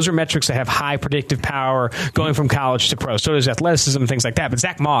touch. Those are metrics that have high predictive power going from college to pro. So does athleticism, things like that. But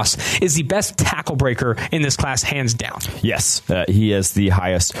Zach Moss is the best tackle breaker in this class, hands down. Yes, he has the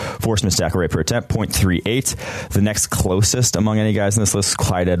highest force miss tackle rate per attempt, 0.38. 0.8. The next closest among any guys in this list is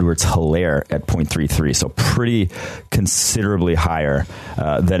Clyde Edwards-Helaire at 0.33. So pretty considerably higher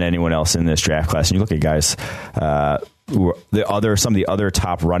than anyone else in this draft class. And you look at guys, some of the other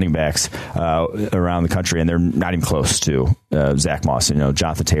top running backs around the country, and they're not even close to Zach Moss.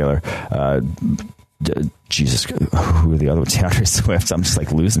 Jonathan Taylor. Jesus, who are the other ones? DeAndre Swift. I'm just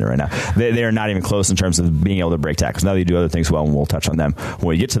like losing it right now. They are not even close in terms of being able to break tackles. Now they do other things well, and we'll touch on them when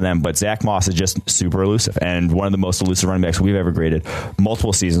we get to them. But Zach Moss is just super elusive, and one of the most elusive running backs we've ever graded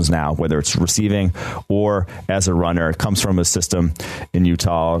multiple seasons now, whether it's receiving or as a runner. It comes from a system in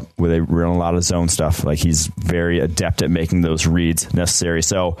Utah where they run a lot of zone stuff. Like, he's very adept at making those reads necessary.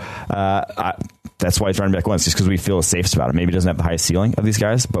 So that's why it's running back 1, just because we feel safest about it. Maybe he doesn't have the highest ceiling of these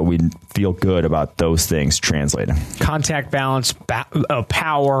guys, but we feel good about those things translating. Contact balance,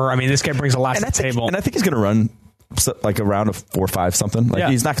 power. I mean, this guy brings a lot to the table. And I think he's going to run like around a 4.5 something. Like,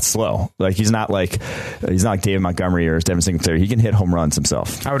 he's not slow. Like, he's not like David Montgomery or Devin Singletary. He can hit home runs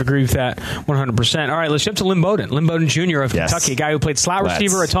himself. I would agree with that 100%. All right, let's jump to Lynn Bowden. Lynn Bowden Jr. of Kentucky, a guy who played slot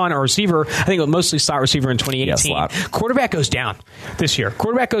receiver a ton, or receiver, I think mostly slot receiver in 2018. Yeah, quarterback goes down this year.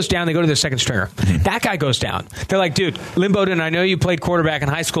 Quarterback goes down. They go to their second stringer. That guy goes down. They're like, dude, Lynn Bowden, I know you played quarterback in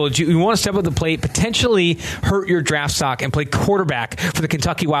high school. You want to step up the plate, potentially hurt your draft stock, and play quarterback for the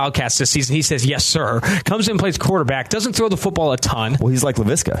Kentucky Wildcats this season? He says, yes, sir. Comes in, plays quarterback, doesn't throw the football a ton. Well, he's like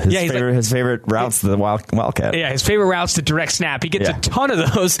LaVisca. His favorite routes to the Wildcat. Yeah, his favorite routes to direct snap. He gets a ton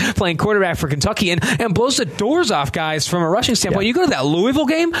of those playing quarterback for Kentucky and blows the doors off guys from a rushing standpoint. You go to that Louisville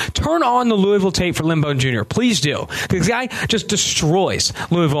game, turn on the Louisville tape for Lynn Bowden Jr. Please do. Because the guy just destroys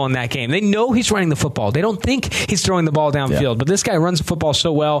Louisville in that game. They know he's running the football. They don't think he's throwing the ball downfield. But this guy runs the football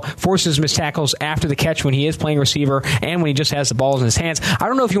so well, forces missed tackles after the catch when he is playing receiver and when he just has the balls in his hands. I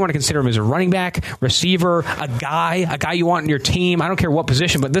don't know if you want to consider him as a running back, receiver, a guy you want in your team. I don't care what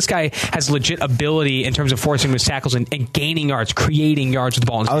position, but this guy has legit ability in terms of forcing missed tackles and gaining yards, creating yards with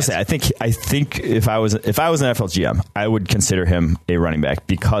the ball in his hands. I think if I was an NFL GM, I would consider him a running back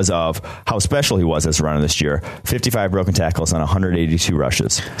because of how special he was as a runner this year. 55 broken tackles on 182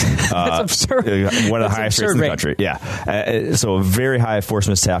 rushes. That's absurd. One of the highest rates in the country. Yeah. So a very high forced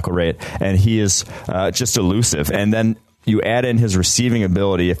missed tackle rate, and he is just elusive. And then you add in his receiving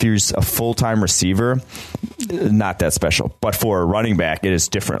ability. If he's a full-time receiver, not that special. But for a running back, it is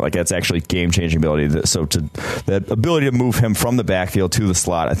different. Like, that's actually game-changing ability. So the ability to move him from the backfield to the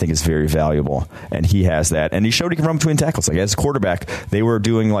slot, I think, is very valuable. And he has that. And he showed he can run between tackles. Like, as a quarterback, they were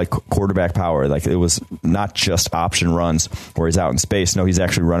doing, like, quarterback power. Like, it was not just option runs where he's out in space. No, he's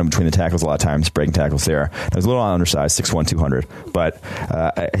actually running between the tackles a lot of times, breaking tackles there. He was a little undersized, 6'1", 200. But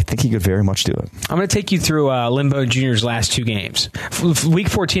I think he could very much do it. I'm going to take you through Lynn Bowden Jr.'s last 2 games. Week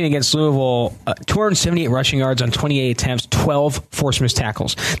 14 against Louisville, 278 rushing yards on 28 attempts, 12 forced missed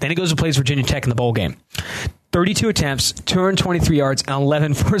tackles. Then he goes and plays Virginia Tech in the bowl game. 32 attempts, 223 yards, and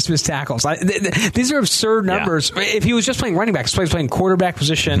 11 forced missed tackles. These are absurd numbers. Yeah. If he was just playing running back, he's playing quarterback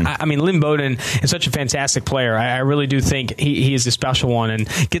position. I mean, Lynn Bowden is such a fantastic player. I really do think he is a special one. And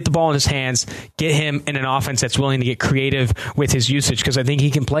get the ball in his hands, get him in an offense that's willing to get creative with his usage, because I think he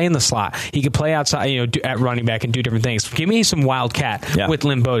can play in the slot. He can play outside, at running back and do different things. Give me some wildcat with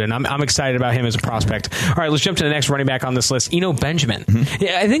Lynn Bowden. I'm excited about him as a prospect. All right, let's jump to the next running back on this list, Eno Benjamin.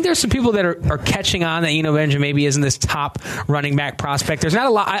 Yeah, I think there's some people that are catching on that Eno Benjamin maybe isn't this top running back prospect. There's not a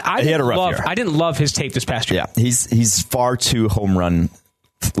lot. I didn't love his tape this past year. Yeah, he's far too home run.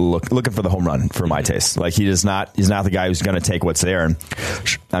 Looking for the home run for my taste. Like, he's not the guy who's going to take what's there. And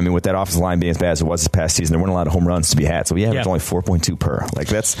I mean, with that offensive line being as bad as it was this past season, there weren't a lot of home runs to be had. So it's only 4.2 per. Like,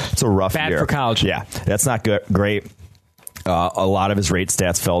 that's a rough bad year. For college. Yeah, that's not good. Great. A lot of his rate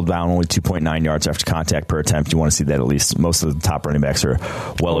stats fell down, only 2.9 yards after contact per attempt. You want to see that at least. Most of the top running backs are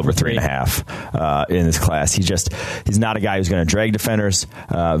well over 3.5 in this class. He's not a guy who's going to drag defenders.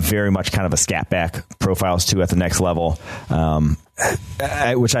 Very much kind of a scat back profiles too at the next level.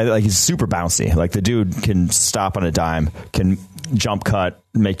 Which I like. He's super bouncy. Like, the dude can stop on a dime, can jump cut,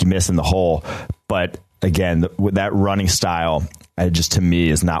 make you miss in the hole. But again, with that running style, just to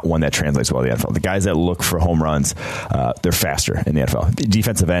me is not one that translates well in the NFL. The guys that look for home runs, they're faster in the NFL. The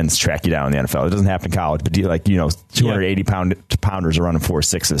defensive ends track you down in the NFL. It doesn't happen in college, but 280 pounders are running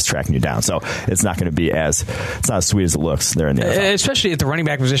 4.6s tracking you down. So it's not going to be it's not as sweet as it looks there in the NFL. Especially at the running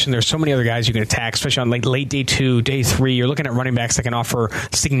back position, there's so many other guys you can attack, especially on like late day 2, day 3. You're looking at running backs that can offer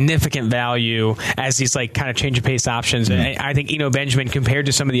significant value as these like kind of change of pace options. And I think Eno Benjamin, compared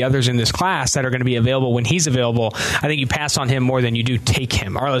to some of the others in this class that are going to be available when he's available, I think you pass on him more than then you do take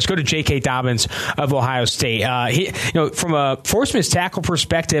him. All right, let's go to J.K. Dobbins of Ohio State. From a forced missed tackle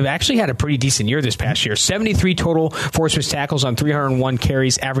perspective, actually had a pretty decent year this past year. 73 total forced missed tackles on 301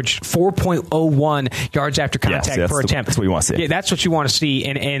 carries, averaged 4.01 yards after contact per attempt. That's what you want to see. Yeah, that's what you want to see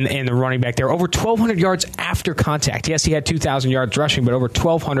in the running back there. Over 1,200 yards after contact. Yes, he had 2,000 yards rushing, but over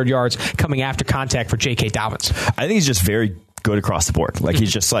 1,200 yards coming after contact for J.K. Dobbins. I think he's just very good across the board. Like,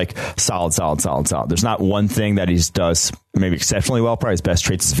 he's just like solid. There's not one thing that he does maybe exceptionally well. Probably his best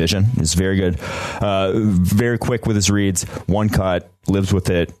trait is vision. He's very good, very quick with his reads, one cut, lives with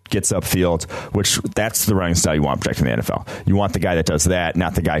it, gets upfield, which that's the running style you want projecting the NFL. You want the guy that does that,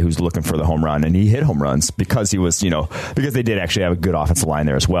 not the guy who's looking for the home run. And he hit home runs because he was, because they did actually have a good offensive line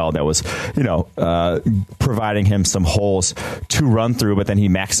there as well. That was, providing him some holes to run through, but then he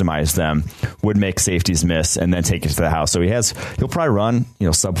maximized them, would make safeties miss, and then take it to the house. So he'll probably run,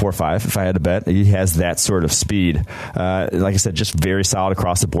 sub 4.5 if I had to bet. He has that sort of speed. Like I said, just very solid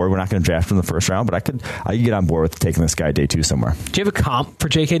across the board. We're not going to draft him in the first round, but I could get on board with taking this guy day 2 somewhere. Do you have a comp for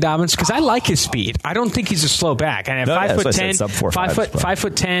J.K. Dobbins? Because I like his speed. I don't think he's a slow back. And at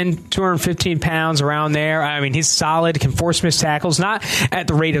 5'10", 215 pounds, around there. I mean, he's solid, can force missed tackles, not at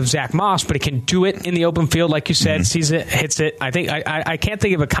the rate of Zach Moss, but he can do it in the open field, like you said, sees it, hits it. I think I can't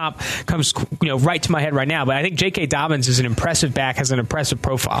think of a comp comes right to my head right now, but I think J.K. Dobbins is an impressive back, has an impressive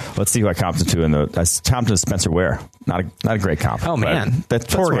profile. Let's see who I comped to I comped to Spencer Ware. Not a great comp. Oh man,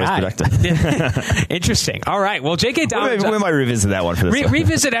 that's poor guy. Interesting. All right. Well, J.K. Dobbins. We might revisit that one for this.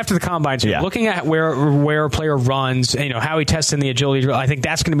 Revisit after the combine. Too. Yeah. Looking at where a player runs, how he tests in the agility drill. I think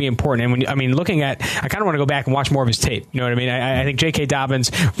that's going to be important. And looking at, I kind of want to go back and watch more of his tape. You know what I mean? I think J.K. Dobbins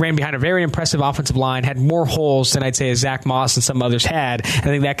ran behind a very impressive offensive line, had more holes than I'd say as Zach Moss and some others had. I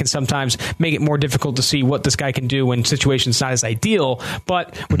think that can sometimes make it more difficult to see what this guy can do when situations not as ideal.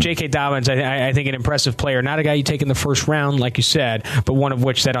 But with J.K. Dobbins, I think an impressive player, not a guy you take in the first round, like you said, but one of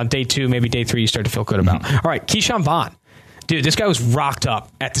which that on day 2, maybe day 3, you start to feel good about. All right, Keyshawn Vaughn. Dude, this guy was rocked up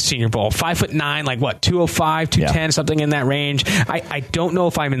at the Senior Bowl. 5'9", 205, 210, something in that range. I don't know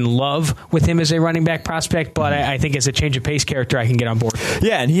if I'm in love with him as a running back prospect, but I think as a change of pace character, I can get on board.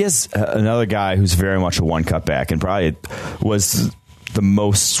 Yeah, and he is another guy who's very much a one-cut back, and probably was the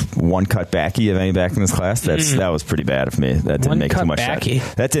most one-cut backy of any back in this class. That was pretty bad of me. That didn't make too much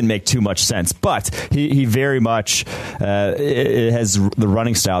sense. That didn't make too much sense. But he very much it has the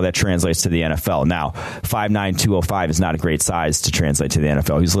running style that translates to the NFL. Now, 5'9", 205 is not a great size to translate to the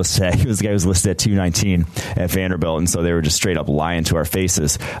NFL. He was the guy who was listed at 219 at Vanderbilt, and so they were just straight up lying to our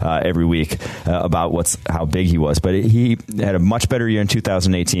faces every week about how big he was. But he had a much better year in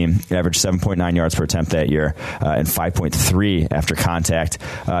 2018. Averaged 7.9 yards per attempt that year and 5.3 after contact.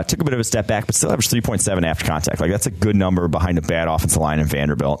 Took a bit of a step back, but still averaged 3.7 after contact. Like, that's a good number behind a bad offensive line in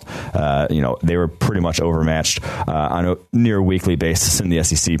Vanderbilt. They were pretty much overmatched on a near weekly basis in the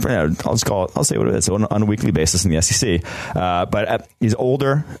SEC. I'll say what it is, on a weekly basis in the SEC. But he's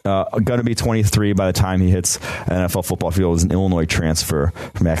older, going to be 23 by the time he hits an NFL football field. As an Illinois transfer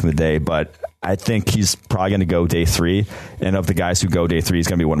from back in the day, but I think he's probably going to go day 3, and of the guys who go day 3, he's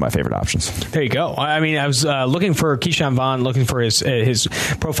going to be one of my favorite options. There you go. I mean, I was looking for Keyshawn Vaughn, looking for his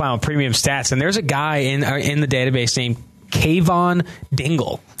profile and premium stats, and there's a guy in the database named Kayvon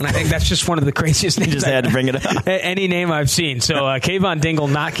Dingle. And I think that's just one of the craziest names. You just had to bring it up. Any name I've seen. So Kayvon Dingle,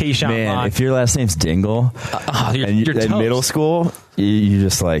 not Keyshawn Vaughn. If your last name's Dingle, you're in middle school, you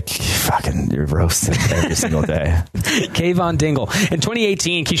just you're roasted every single day. Kayvon Dingle. In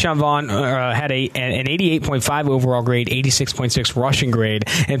 2018, Keyshawn Vaughn had an 88.5 overall grade, 86.6 rushing grade,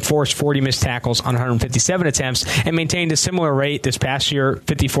 and forced 40 missed tackles on 157 attempts, and maintained a similar rate this past year,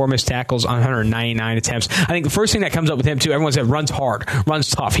 54 missed tackles on 199 attempts. I think the first thing that comes up with him, too, everyone said runs hard, runs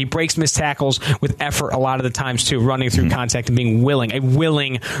tough. He breaks missed tackles with effort a lot of the times, too, running through contact and being a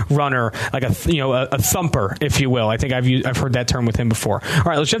willing runner, like a thumper, if you will. I think I've heard that term with him before. All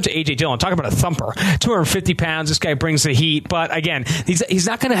right, let's jump to A.J. Dillon. Talk about a thumper. 250 pounds. This guy brings the heat. But again, he's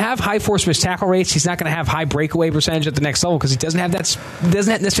not going to have high force missed tackle rates. He's not going to have high breakaway percentage at the next level because he doesn't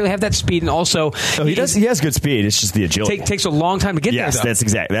necessarily have that speed. And also, he has good speed. It's just the agility. Takes a long time to get there. Yes,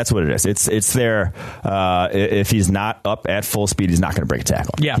 that's what it is. It's there. If he's not up at full speed, he's not going to break a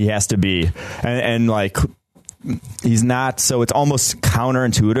tackle. Yeah, he has to be, and he's not, so it's almost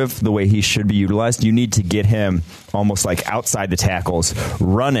counterintuitive the way he should be utilized. You need to get him almost like outside the tackles,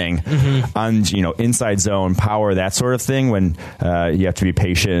 running on inside zone, power, that sort of thing. When you have to be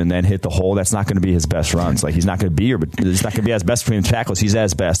patient and then hit the hole, that's not going to be his best runs. Like, he's not going to be as best between the tackles. He's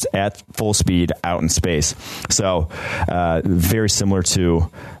as best at full speed out in space. So very similar to,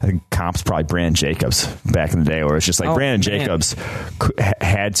 I think comp's probably Brandon Jacobs back in the day, where it's just like Brandon Jacobs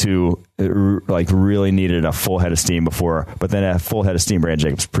had to really needed a full head of steam before, but then a full head of steam, Brandon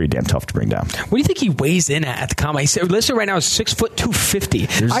Jacobs is pretty damn tough to bring down. What do you think he weighs in at the combine? He's listed right now is 6 foot 250.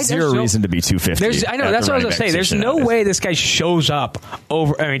 There's zero reason to be 250. I know, that's what I was going to say. There's no way this guy shows up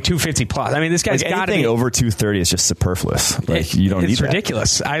over, 250 plus. I mean, this guy's got to be over 230 is just superfluous. You don't need that. It's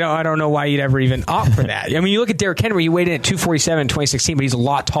ridiculous. I don't know why you'd ever even opt for that. I mean, you look at Derrick Henry, he weighed in at 247 in 2016, but he's a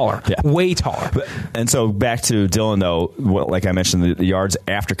lot taller. Yeah. Way taller. And so back to Dillon, though, like I mentioned, the yards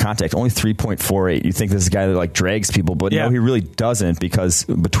after contact, only 3.48. You think this is a guy that drags people, but no, he really doesn't, because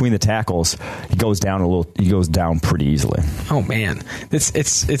between the tackles, he goes down pretty easily. Oh man, it's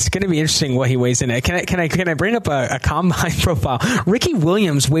going to be interesting what he weighs in at. Can I bring up a combine profile? Ricky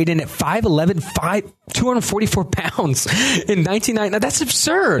Williams weighed in at 5'11", 244 pounds in 1990. Now that's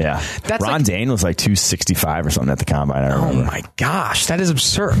absurd. Yeah, Ron Dane was like 265 or something at the combine. I don't remember. Oh my gosh, that is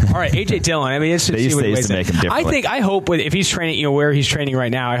absurd. All right, AJ Dillon. I mean, it's just they used to make him different. I hope if he's training, where he's training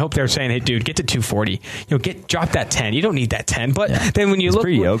right now, I hope they're saying, hey, dude, get to 240. Drop that 10. You don't need that 10. But then when you look,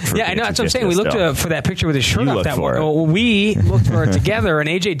 pretty yoked for I know that's what I'm saying. We looked for that picture with his shirt off. We looked for it together, and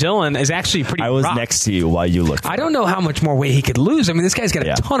AJ Dillon is actually pretty. I was rocked. Next to you while you looked. I don't know how much more weight he could lose. I mean, this guy's got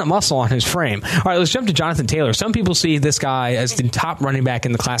a ton of muscle on his frame. All right, let's jump to Jonathan Taylor. Some people see this guy as the top running back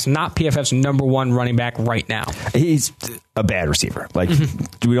in the class, not PFF's number one running back right now. He's a bad receiver.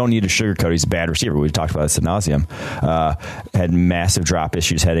 We don't need to sugarcoat. He's a bad receiver. We've talked about this ad nauseum. Had massive drop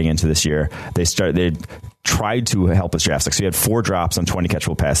issues heading into this year. They tried to help his draft. So he had 4 drops on 20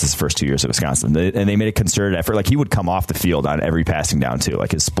 catchable passes the first 2 years at Wisconsin. And they made a concerted effort. He would come off the field on every passing down, too.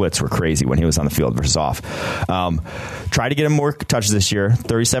 His splits were crazy when he was on the field versus off. Tried to get him more touches this year.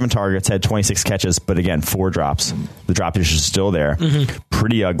 37 targets, had 26 catches, but again, 4 drops. The drop issue is still there.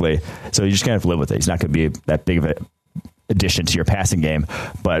 Pretty ugly. So you just kind of live with it. He's not going to be that big of an addition to your passing game,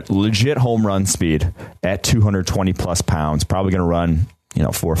 but legit home run speed at 220 plus pounds. Probably going to run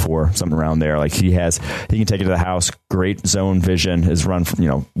 4.4, something around there. He can take it to the house. Great zone vision. His run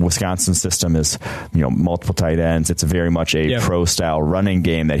from, Wisconsin system is, multiple tight ends. It's very much a pro style running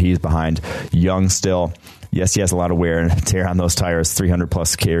game that he's behind. Young still. Yes, he has a lot of wear and tear on those tires. 300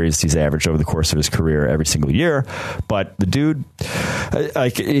 plus carries he's averaged over the course of his career every single year. But the dude,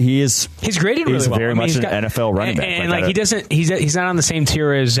 he's graded really well. Very much an NFL running back. And he's not on the same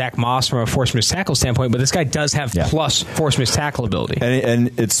tier as Zach Moss from a force missed tackle standpoint, but this guy does have plus force missed tackle ability. And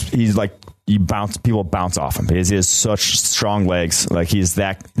he's people bounce off him because he has such strong legs.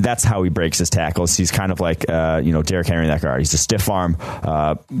 That's how he breaks his tackles. He's kind of like Derrick Henry in that regard. He's a stiff arm,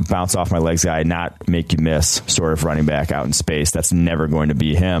 bounce off my legs guy, not make you miss sort of running back out in space. That's never going to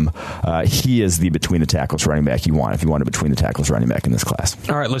be him. He is the between the tackles running back you want if you want a between the tackles running back in this class.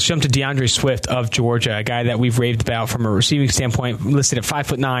 All right, let's jump to DeAndre Swift of Georgia, a guy that we've raved about from a receiving standpoint, listed at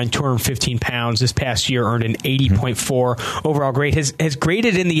 5'9", 215 pounds. This past year earned an 80.4 overall grade. Has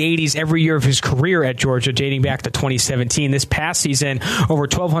graded in the 80s every year of his career at Georgia, dating back to 2017. This past season, over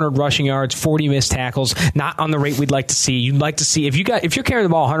 1,200 rushing yards, 40 missed tackles. Not on the rate we'd like to see. You'd like to see if you're carrying the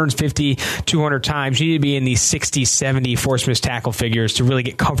ball 150, 200 times, you need to be in the 60, 70 force missed tackle figures to really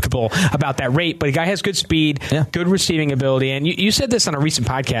get comfortable about that rate. But a guy has good speed, good receiving ability, and you said this on a recent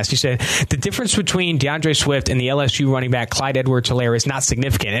podcast. You said the difference between DeAndre Swift and the LSU running back Clyde Edwards-Helaire is not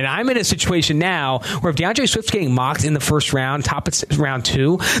significant. And I'm in a situation now where if DeAndre Swift's getting mocked in the first round, top of round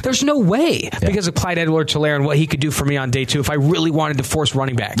 2, there's no way. Because of Clyde Edwards-Helaire and what he could do for me on day 2 if I really wanted to force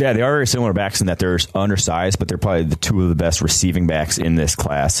running back. Yeah, they are very similar backs in that they're undersized, but they're probably the 2 of the best receiving backs in this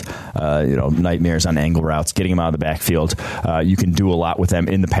class. Nightmares on angle routes, getting them out of the backfield. You can do a lot with them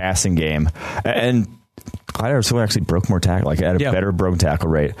in the passing game. And Clyde Edwards-Helaire actually broke more tackle, at a better broken tackle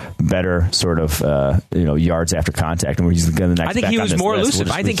rate, better sort of yards after contact. And he's the next. I think he was more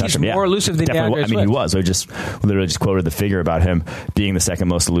elusive. I think he's more elusive than DeAndre Swift. He was. I literally just quoted the figure about him being the second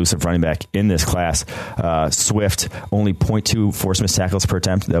most elusive running back in this class. Swift only 0.2 force missed tackles per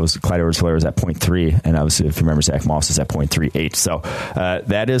attempt. That was Clyde Edwards-Helaire was at 0.3, and obviously if you remember Zach Moss is at 0.38. So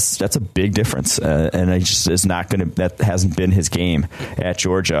that's a big difference, and is not going to. That hasn't been his game at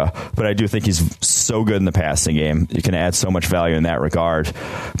Georgia, but I do think he's so good in the passing game. You can add so much value in that regard.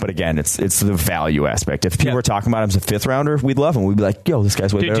 But again, it's the value aspect. If people were talking about him as a 5th rounder, we'd love him. We'd be like, yo, this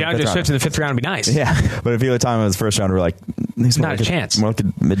guy's way better. DeAndre Swift in the 5th round would be nice. Yeah. But if you were talking about his 1st rounder, we're like, he's not a chance. More like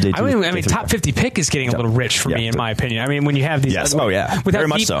a midday. I mean, top 50 pick is getting a little rich for me, in my opinion. I mean, when you have these. Yes. Very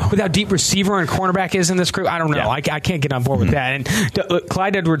much so. With how deep receiver and cornerback is in this group, I don't know. Yeah. I can't get on board with that. And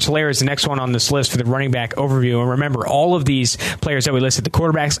Clyde Edwards-Helaire is the next one on this list for the running back overview. And remember, all of these players that we listed, the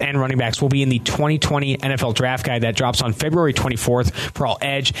quarterbacks and running backs, will be in the 2020 NFL Draft Guide that drops on February 24th for all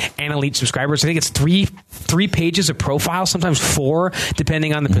Edge and Elite subscribers. I think it's 3 pages of profile, sometimes 4,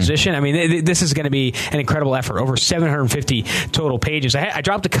 depending on the position. I mean, this is going to be an incredible effort. Over 750 total pages. I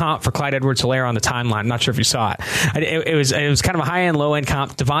dropped a comp for Clyde Edwards-Helaire on the timeline. I'm not sure if you saw it. It was kind of a high-end, low-end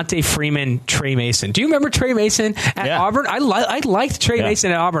comp. Devontae Freeman, Trey Mason. Do you remember Trey Mason at Auburn? I liked Trey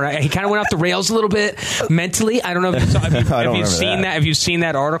Mason at Auburn. He kind of went off the rails a little bit mentally. I don't know if you saw. Have you seen that? Have you seen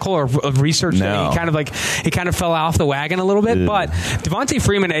that article or research? No. He kind of fell off the wagon a little bit. But Devontae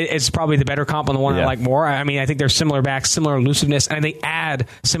Freeman is probably the better comp on the one I like more. I mean, I think they're similar backs, similar elusiveness, and they add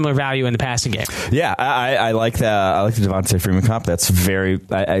similar value in the passing game. Yeah, I like that. I like the Devontae Freeman comp. That's very.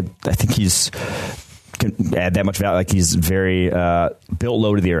 I think he's can add that much value. Like he's very built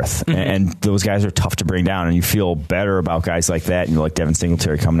low to the earth, and those guys are tough to bring down. And you feel better about guys like that. And like Devin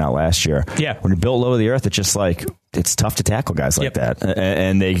Singletary coming out last year. Yeah, when you're built low to the earth, it's just like. It's tough to tackle guys like that,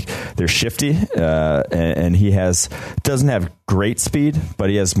 and they're shifty. And he doesn't have great speed, but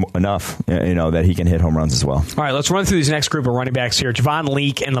he has enough, that he can hit home runs as well. All right, let's run through these next group of running backs here: Javon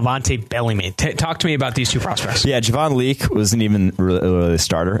Leake and Levante Bellamy. Talk to me about these two prospects. Yeah, Javon Leake wasn't even really a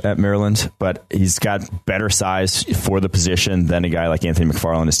starter at Maryland, but he's got better size for the position than a guy like Anthony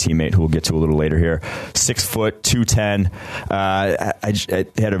McFarland, his teammate, who we'll get to a little later here. 6 foot, 210. I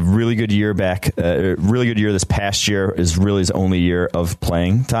had a really good year this past year is really his only year of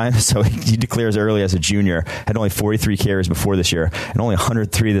playing time. So he declares early as a junior, had only 43 carries before this year, and only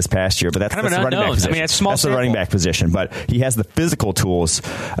 103 this past year. But that's the running back position. I mean, that's the running back position. But he has the physical tools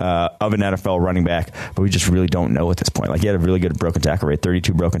of an NFL running back, but we just really don't know at this point. Like he had a really good broken tackle rate,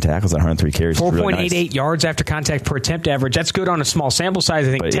 32 broken tackles on 103 carries. 4.88 yards after contact per attempt average. That's good on a small sample size.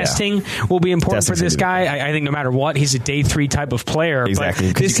 I think testing will be important for this guy. I think no matter what, he's a day 3 type of player. Exactly.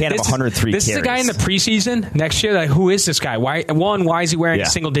 Because you can't have 103 carries. This is a guy in the preseason next year. Like, who is this guy? Why is he wearing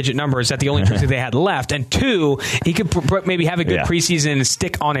single-digit numbers? Is that the only jersey they had left? And 2, he could maybe have a good preseason and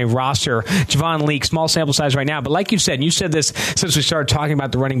stick on a roster. Javon Leake, small sample size right now. But like you said, and you said this since we started talking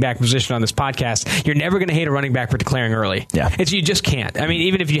about the running back position on this podcast, you're never going to hate a running back for declaring early. Yeah. You just can't. I mean,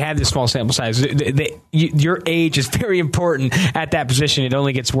 even if you have this small sample size, your age is very important at that position. It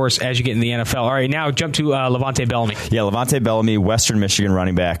only gets worse as you get in the NFL. All right, now jump to Levante Bellamy. Yeah, Levante Bellamy, Western Michigan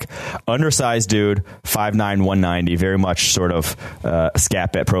running back. Undersized dude, 5'9", 190, very much sort of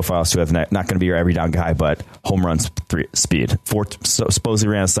scat bet profile. So not going to be your every down guy, but home run speed.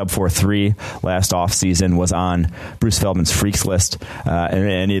 Supposedly ran a sub 4.3 last offseason, was on Bruce Feldman's freaks list,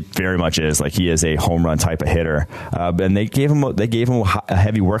 and it very much is. Like he is a home run type of hitter. And they gave him a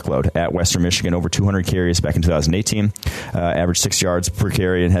heavy workload at Western Michigan, over 200 carries back in 2018, averaged 6 yards per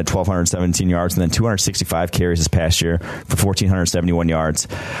carry and had 1,217 yards, and then 265 carries this past year for 1,471 yards.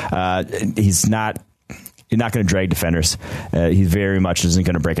 You're not going to drag defenders. He very much isn't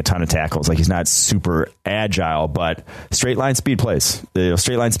going to break a ton of tackles. Like he's not super agile, but straight line speed plays.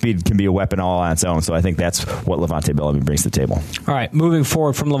 Straight line speed can be a weapon all on its own. So I think that's what Levante Bellamy brings to the table. All right, moving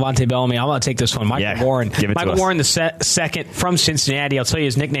forward from Levante Bellamy, I'm going to take this one. Michael Warren. Michael Warren, the second from Cincinnati. I'll tell you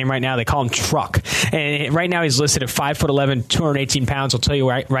his nickname right now. They call him Truck. And right now he's listed at 5'11", 218 pounds. I'll tell you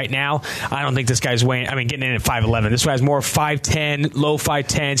right now, I don't think this guy's getting in at 5'11". This guy's more 5'10", low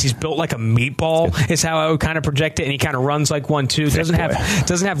 5'10s. He's built like a meatball is how I would kind of project it, and he kind of runs like 1-2.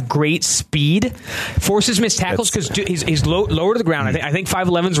 Doesn't have great speed. Forces missed tackles because he's lower to the ground. I think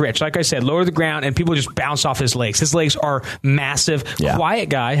 5'11's rich. Like I said, lower to the ground, and people just bounce off his legs. His legs are massive. Quiet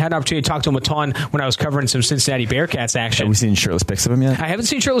guy. Had an opportunity to talk to him a ton when I was covering some Cincinnati Bearcats action. Have we seen shirtless pics of him yet? I haven't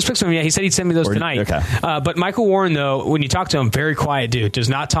seen shirtless pics of him yet. He said he'd send me those tonight. Okay. But Michael Warren, though, when you talk to him, very quiet dude. Does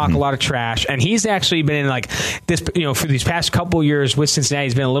not talk a lot of trash, and he's actually been in like this. For these past couple of years with Cincinnati,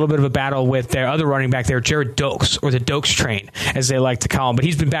 he's been a little bit of a battle with their other running back there, Jared Dokes, or the Dokes train, as they like to call him. But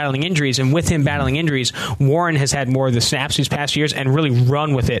he's been battling injuries, and with him battling injuries, Warren has had more of the snaps these past years and really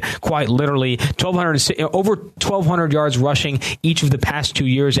run with it quite literally. Over 1,200 yards rushing each of the past 2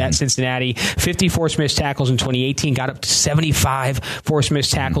 years at Cincinnati. 50 forced missed tackles in 2018, got up to 75 forced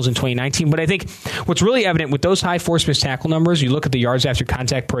missed tackles in 2019. But I think what's really evident with those high forced missed tackle numbers, you look at the yards after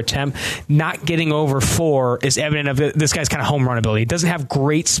contact per attempt, not getting over 4 is evident of this guy's kind of home run ability. He doesn't have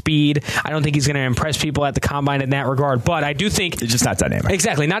great speed. I don't think he's going to impress people at the combine in that regard, but I do think it's just not dynamic.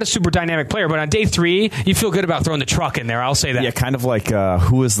 Exactly, not a super dynamic player, but on day 3, you feel good about throwing the truck in there. I'll say that. Yeah, kind of like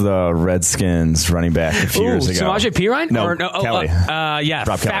who was the Redskins running back a few years ago? Samaje Perine? No, Kelly.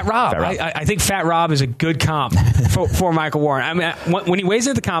 Fat Rob. I think Fat Rob is a good comp for Michael Warren. I mean, when he weighs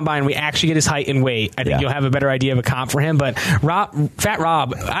in at the combine, we actually get his height and weight. I think you'll have a better idea of a comp for him. But Fat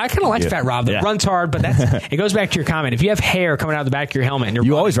Rob, I kind of like Fat Rob. That runs hard, but it goes back to your comment. If you have hair coming out of the back of your helmet, and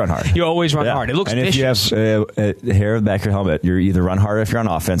you always run hard. You always run hard. It looks vicious. have hair in the back of your helmet, you're either run hard if you're on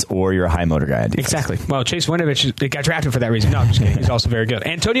offense or you're a high motor guy on defense. Exactly. Well, Chase Winovich got drafted for that reason. No, I'm just kidding. He's also very good.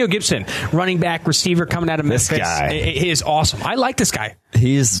 Antonio Gibson, running back, receiver, coming out of Memphis. This guy. He is awesome. I like this guy.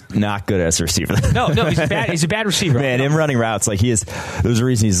 He's not good as a receiver. No, he's a bad receiver. Man, him running routes, like he is. There's a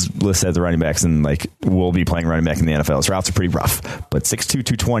reason he's listed as the running backs and like will be playing running back in the NFL. His routes are pretty rough, but 6'2",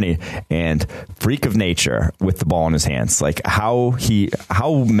 220, and freak of nature with the ball in his hands. Like how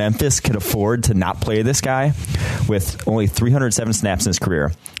Memphis could afford to not play this guy with only 307 snaps in his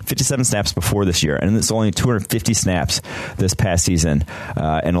career, 57 snaps before this year, and it's only 250 snaps this past season,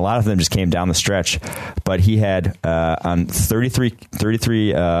 and a lot of them just came down the stretch. But he had on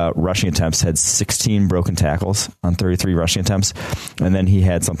 33 rushing attempts, had 16 broken tackles on 33 rushing attempts, and then he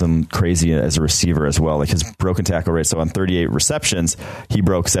had something crazy as a receiver as well, like his broken tackle rate. So on 38 receptions, he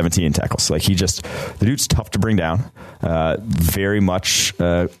broke 17 tackles. Like the dude's tough to bring down. Very much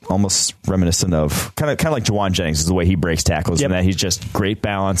almost reminiscent of kind of like Jawan Jennings is the way he breaks tackles, and that he's just great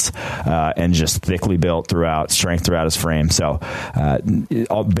balance and just thickly built strength throughout his frame. So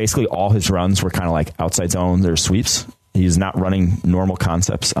basically all his runs were kind of like outside zone, they're sweeps. He's not running normal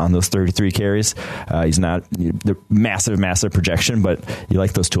concepts on those 33 carries. He's not the massive projection, but you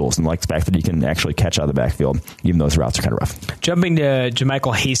like those tools and like the fact that he can actually catch out of the backfield, even though his routes are kind of rough. Jumping to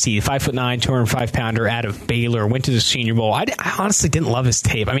JaMycal Hasty, 5'9", 205-pounder out of Baylor, went to the Senior Bowl. I honestly didn't love his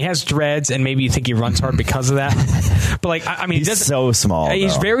tape. I mean, he has dreads, and maybe you think he runs hard because of that. But like, I mean, he's so small.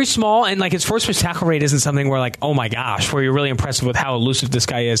 He's very small, and like his force per tackle rate isn't something where like, oh my gosh, where you're really impressed with how elusive this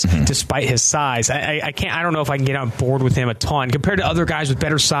guy is, despite his size. I don't know if I can get on board with him a ton compared to other guys with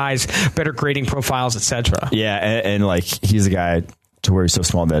better size, better grading profiles, etc. Yeah, and like he's a guy to where he's so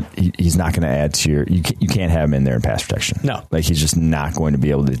small that he's not going to add to your. You can't have him in there in pass protection. No, like he's just not going to be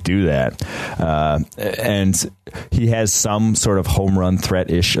able to do that. And he has some sort of home run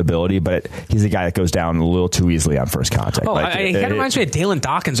threat-ish ability, but he's a guy that goes down a little too easily on first contact. Oh, it kind of reminds me of Dalen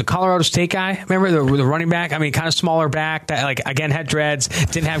Dawkins, a Colorado State guy. Remember the running back? I mean, kind of smaller back that, like, again, had dreads,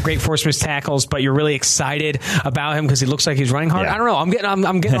 didn't have great force miss tackles, but you're really excited about him because he looks like he's running hard. Yeah. I don't know. I'm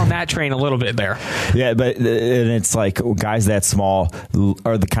getting on that train a little bit there. Yeah, but and it's like guys that small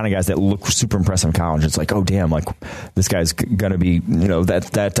are the kind of guys that look super impressive in college. It's like, oh damn, like this guy's gonna be,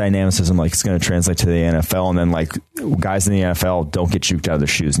 that dynamicism, like it's gonna translate to the NFL, and then like guys in the NFL don't get juked out of their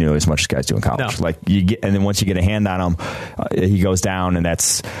shoes nearly as much as guys do in college. No. Like and then once you get a hand on him, he goes down, and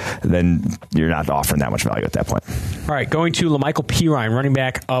then you're not offering that much value at that point. All right, going to La'Mical Perine, running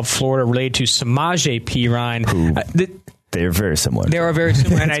back of Florida, related to Samaje Perine. They're very similar. They are very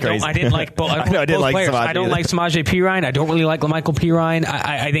similar, and I didn't like both players. I don't like Samaje Perine. I don't really like La'Mical Perine.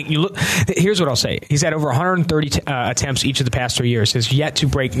 I think you look. Here's what I'll say: he's had over 130 attempts each of the past 3 years. Has yet to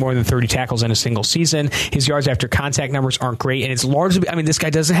break more than 30 tackles in a single season. His yards after contact numbers aren't great, and it's largely. I mean, this guy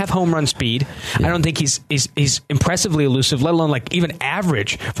doesn't have home run speed. Yeah. I don't think he's impressively elusive, let alone like even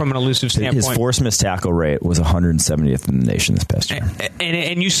average from an elusive standpoint. His force miss tackle rate was 170th in the nation this past year,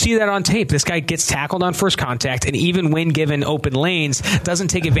 and you see that on tape. This guy gets tackled on first contact, and even when given open lanes, doesn't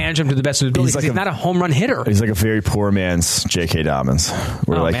take advantage of him to the best of his ability. He's not a home run hitter. He's like a very poor man's J.K. Dobbins.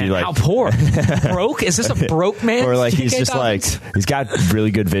 How poor? Broke? Is this a broke man? Or like he's just Dobbins? Like he's got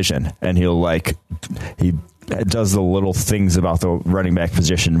really good vision, and he does the little things about the running back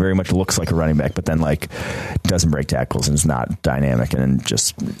position. Very much looks like a running back, but then like doesn't break tackles and is not dynamic, and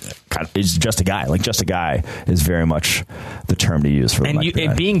just kind of is just a guy. Like just a guy is very much the term to use for.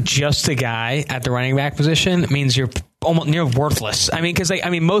 And being just a guy at the running back position means you're almost near worthless. I mean, because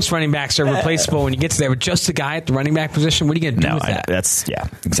most running backs are replaceable when you get to there. But just a guy at the running back position, what are you going to do with that? That's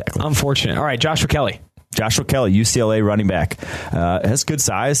exactly unfortunate. All right, Joshua Kelly, UCLA running back, has good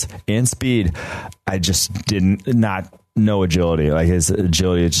size and speed. I just not know agility. Like his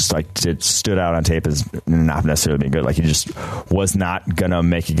agility just stood out on tape as not necessarily being good. Like he just was not gonna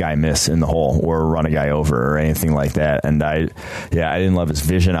make a guy miss in the hole or run a guy over or anything like that. And I didn't love his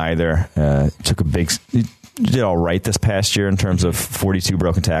vision either. He did all right this past year in terms of 42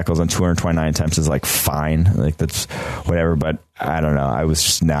 broken tackles on 229 attempts is like fine. Like that's whatever. But I don't know. I was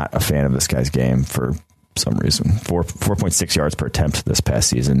just not a fan of this guy's game for some reason. 4.6 yards per attempt this past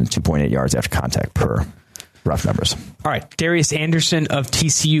season and 2.8 yards after contact per. Rough numbers. All right, Darius Anderson of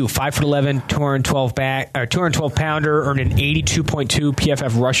TCU, 5'11", 212 pounder, earned an 82.2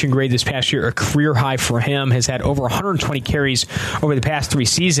 PFF rushing grade this past year, a career high for him. Has had over 120 carries over the past 3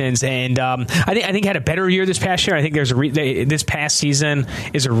 seasons, and I think had a better year this past year. I think there's this past season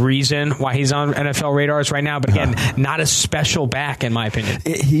is a reason why he's on NFL radars right now. But again, not a special back in my opinion.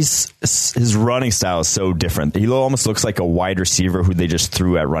 His running style is so different. He almost looks like a wide receiver who they just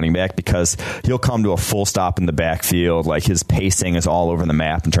threw at running back because he'll come to a full stop drop in the backfield. Like his pacing is all over the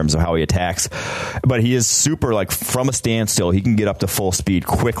map in terms of how he attacks. But he is super, like from a standstill, he can get up to full speed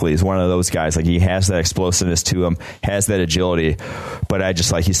quickly. He's one of those guys. Like he has that explosiveness to him, has that agility. But I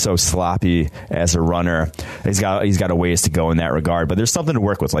just like he's so sloppy as a runner. He's got a ways to go in that regard. But there's something to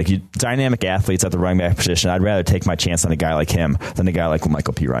work with. Like dynamic athletes at the running back position. I'd rather take my chance on a guy like him than a guy like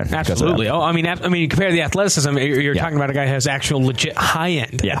Michael Pirine. Absolutely. I mean, compare the athleticism. You're talking about a guy who has actual legit high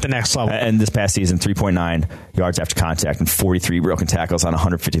end at the next level. And this past season, 3.9 yards after contact and 43 broken tackles on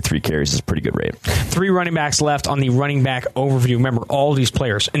 153 carries is a pretty good rate. 3 running backs left on the running back overview. Remember, all these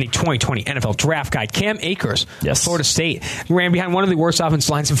players in the 2020 NFL Draft Guide. Cam Akers, of Florida State, ran behind one of the worst offensive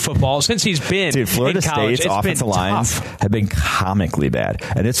lines in football since he's been Florida in college. State's offensive lines have been comically bad.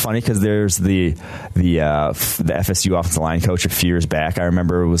 And it's funny because there's the FSU offensive line coach a few years back. I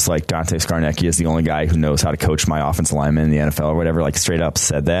remember it was like Dante Scarnecchia is the only guy who knows how to coach my offensive lineman in the NFL or whatever, like straight up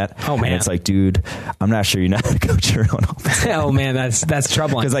said that. Oh, man. And it's like, dude, I'm not sure you know how to coach your own offensive line. Oh, man, that's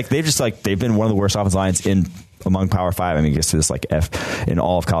troubling. Because like they've been one of the worst offensive lines among Power 5. I mean, it gets to this like F in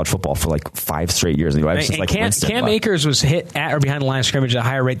all of college football for like 5 straight years. Cam Akers was hit at or behind the line of scrimmage at a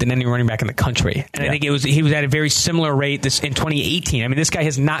higher rate than any running back in the country. And I think he was at a very similar rate in 2018. I mean, this guy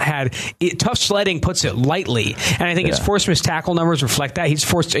has not had tough sledding, puts it lightly. And I think his forced missed tackle numbers reflect that. He's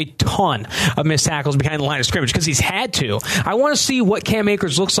forced a ton of missed tackles behind the line of scrimmage because he's had to. I want to see what Cam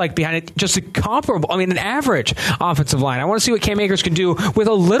Akers looks like behind it, just a comparable, an average offensive line. I want to see what Cam Akers can do with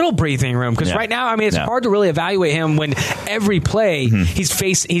a little breathing room because right now, it's hard to really evaluate him when every play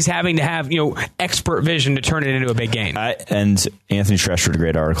he's having to have expert vision to turn it into a big gain. And Anthony Tresh wrote a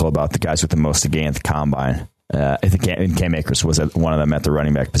great article about the guys with the most to gain at the combine. I think Cam Akers was one of them at the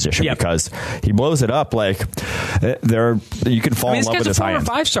running back position because he blows it up like you can fall in love with his high end. This guy's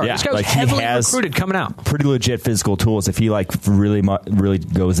a 4 or 5 star. This guy was heavily recruited coming out. Pretty legit physical tools. If he really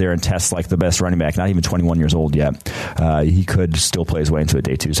goes there and tests like the best running back, not even 21 years old yet, he could still play his way into a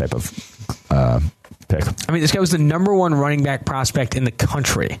day 2 type of pick. This guy was the number 1 running back prospect in the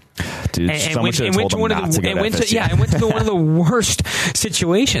country. Dude, went to one of the worst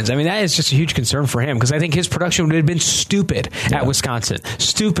situations. That is just a huge concern for him because I think his production would have been stupid at Wisconsin,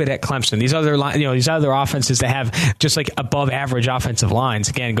 stupid at Clemson. These other offenses that have just like above average offensive lines.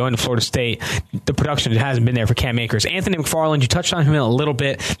 Again, going to Florida State, the production hasn't been there for Cam Akers. Anthony McFarland, you touched on him a little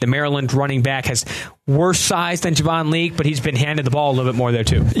bit. The Maryland running back has worse size than Javon Leake, but he's been handed the ball a little bit more there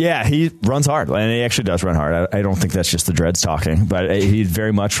too. Yeah, he runs hard, and he actually does run hard. I don't think that's just the dreads talking, but he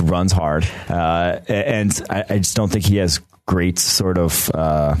very much runs hard, and I just don't think he has great sort of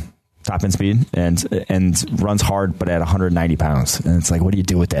top end speed and runs hard, but at 190 pounds. And it's like, what do you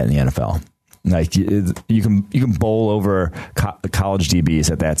do with that in the NFL? Like you can bowl over college DBs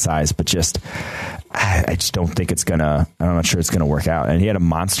at that size, but I just don't think I'm not sure it's gonna work out. And he had a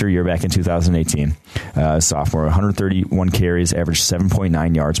monster year back in 2018, sophomore, 131 carries, averaged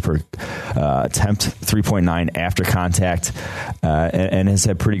 7.9 yards per attempt, 3.9 after contact, and has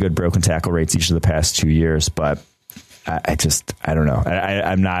had pretty good broken tackle rates each of the past 2 years, but I don't know.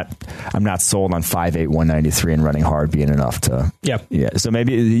 I'm not sold on 5'8", 193 and running hard being enough to. Yeah. So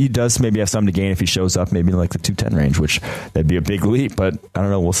maybe he does have something to gain if he shows up maybe like the 210 range, which that'd be a big leap, but I don't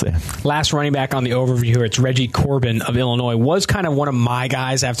know. We'll see. Last running back on the overview here, it's Reggie Corbin of Illinois. Was kind of one of my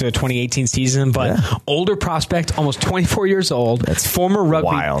guys after the 2018 season, but older prospect, almost 24 years old. That's former rugby.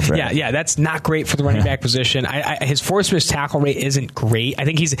 Wild, right? Yeah. That's not great for the running back position. His forced missed tackle rate isn't great. I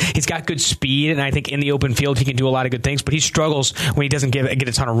think he's got good speed, and I think in the open field he can do a lot of good things. But he struggles when he doesn't get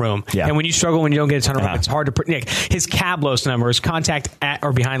a ton of room. Yeah. And when you struggle when you don't get a ton of room, it's hard to predict. His CABLOS numbers, contact at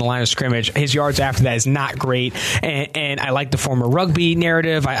or behind the line of scrimmage, his yards after that is not great. And I like the former rugby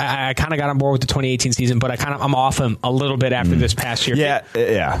narrative. I kind of got on board with the 2018 season, but I'm off him a little bit after this past year.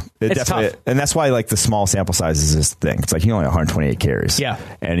 Yeah. It's tough. And that's why the small sample size is this thing. It's like he only had 128 carries. Yeah.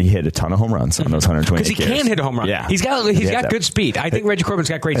 And he hit a ton of home runs on those 128 carries. Because he can hit a home run. Yeah. He's got good speed. I think Reggie Corbin's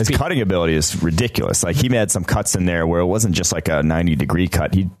got great speed. His cutting ability is ridiculous. Like he had some cuts in there where it wasn't just like a 90-degree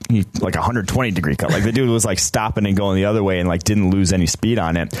cut. He like a 120-degree cut. Like the dude was like stopping and going the other way and like didn't lose any speed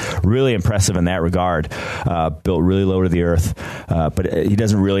on it. Really impressive in that regard. Built really low to the earth, but he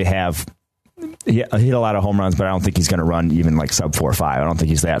doesn't really have. He hit a lot of home runs, but I don't think he's going to run even like sub 4.5. I don't think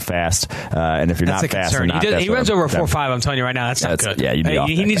he's that fast. And if you're not fast, he runs over 4.5. I'm telling you right now, that's not good. Yeah,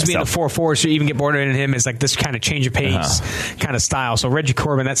 he needs to be in the 4.4, so you even get bored of him as like this kind of change of pace kind of style. So Reggie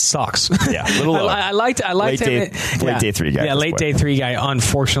Corbin, that sucks. Yeah, a little low. I liked him. Late day 3 guy. Yeah, late day 3 guy.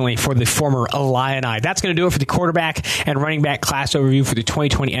 Unfortunately for the former Illini. That's going to do it for the quarterback and running back class overview for the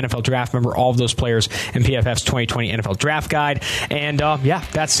 2020 NFL Draft. Remember all of those players in PFF's 2020 NFL Draft Guide. And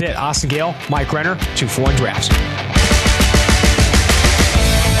that's it. Austin Gale, Mike Renner, 2-for-1 Drafts.